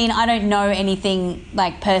don't know anything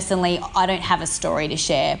like personally. I don't have a story to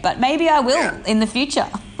share, but maybe I will in the future.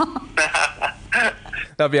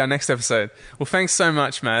 That'll be our next episode. Well, thanks so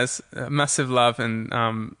much, Maz. Massive love, and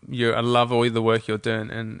I love all the work you're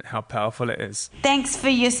doing and how powerful it is. Thanks for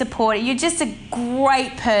your support. You're just a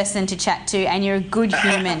great person to chat to, and you're a good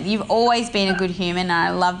human. You've always been a good human, and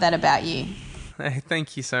I love that about you. Hey,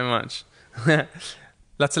 thank you so much.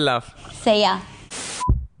 Lots of love. See ya.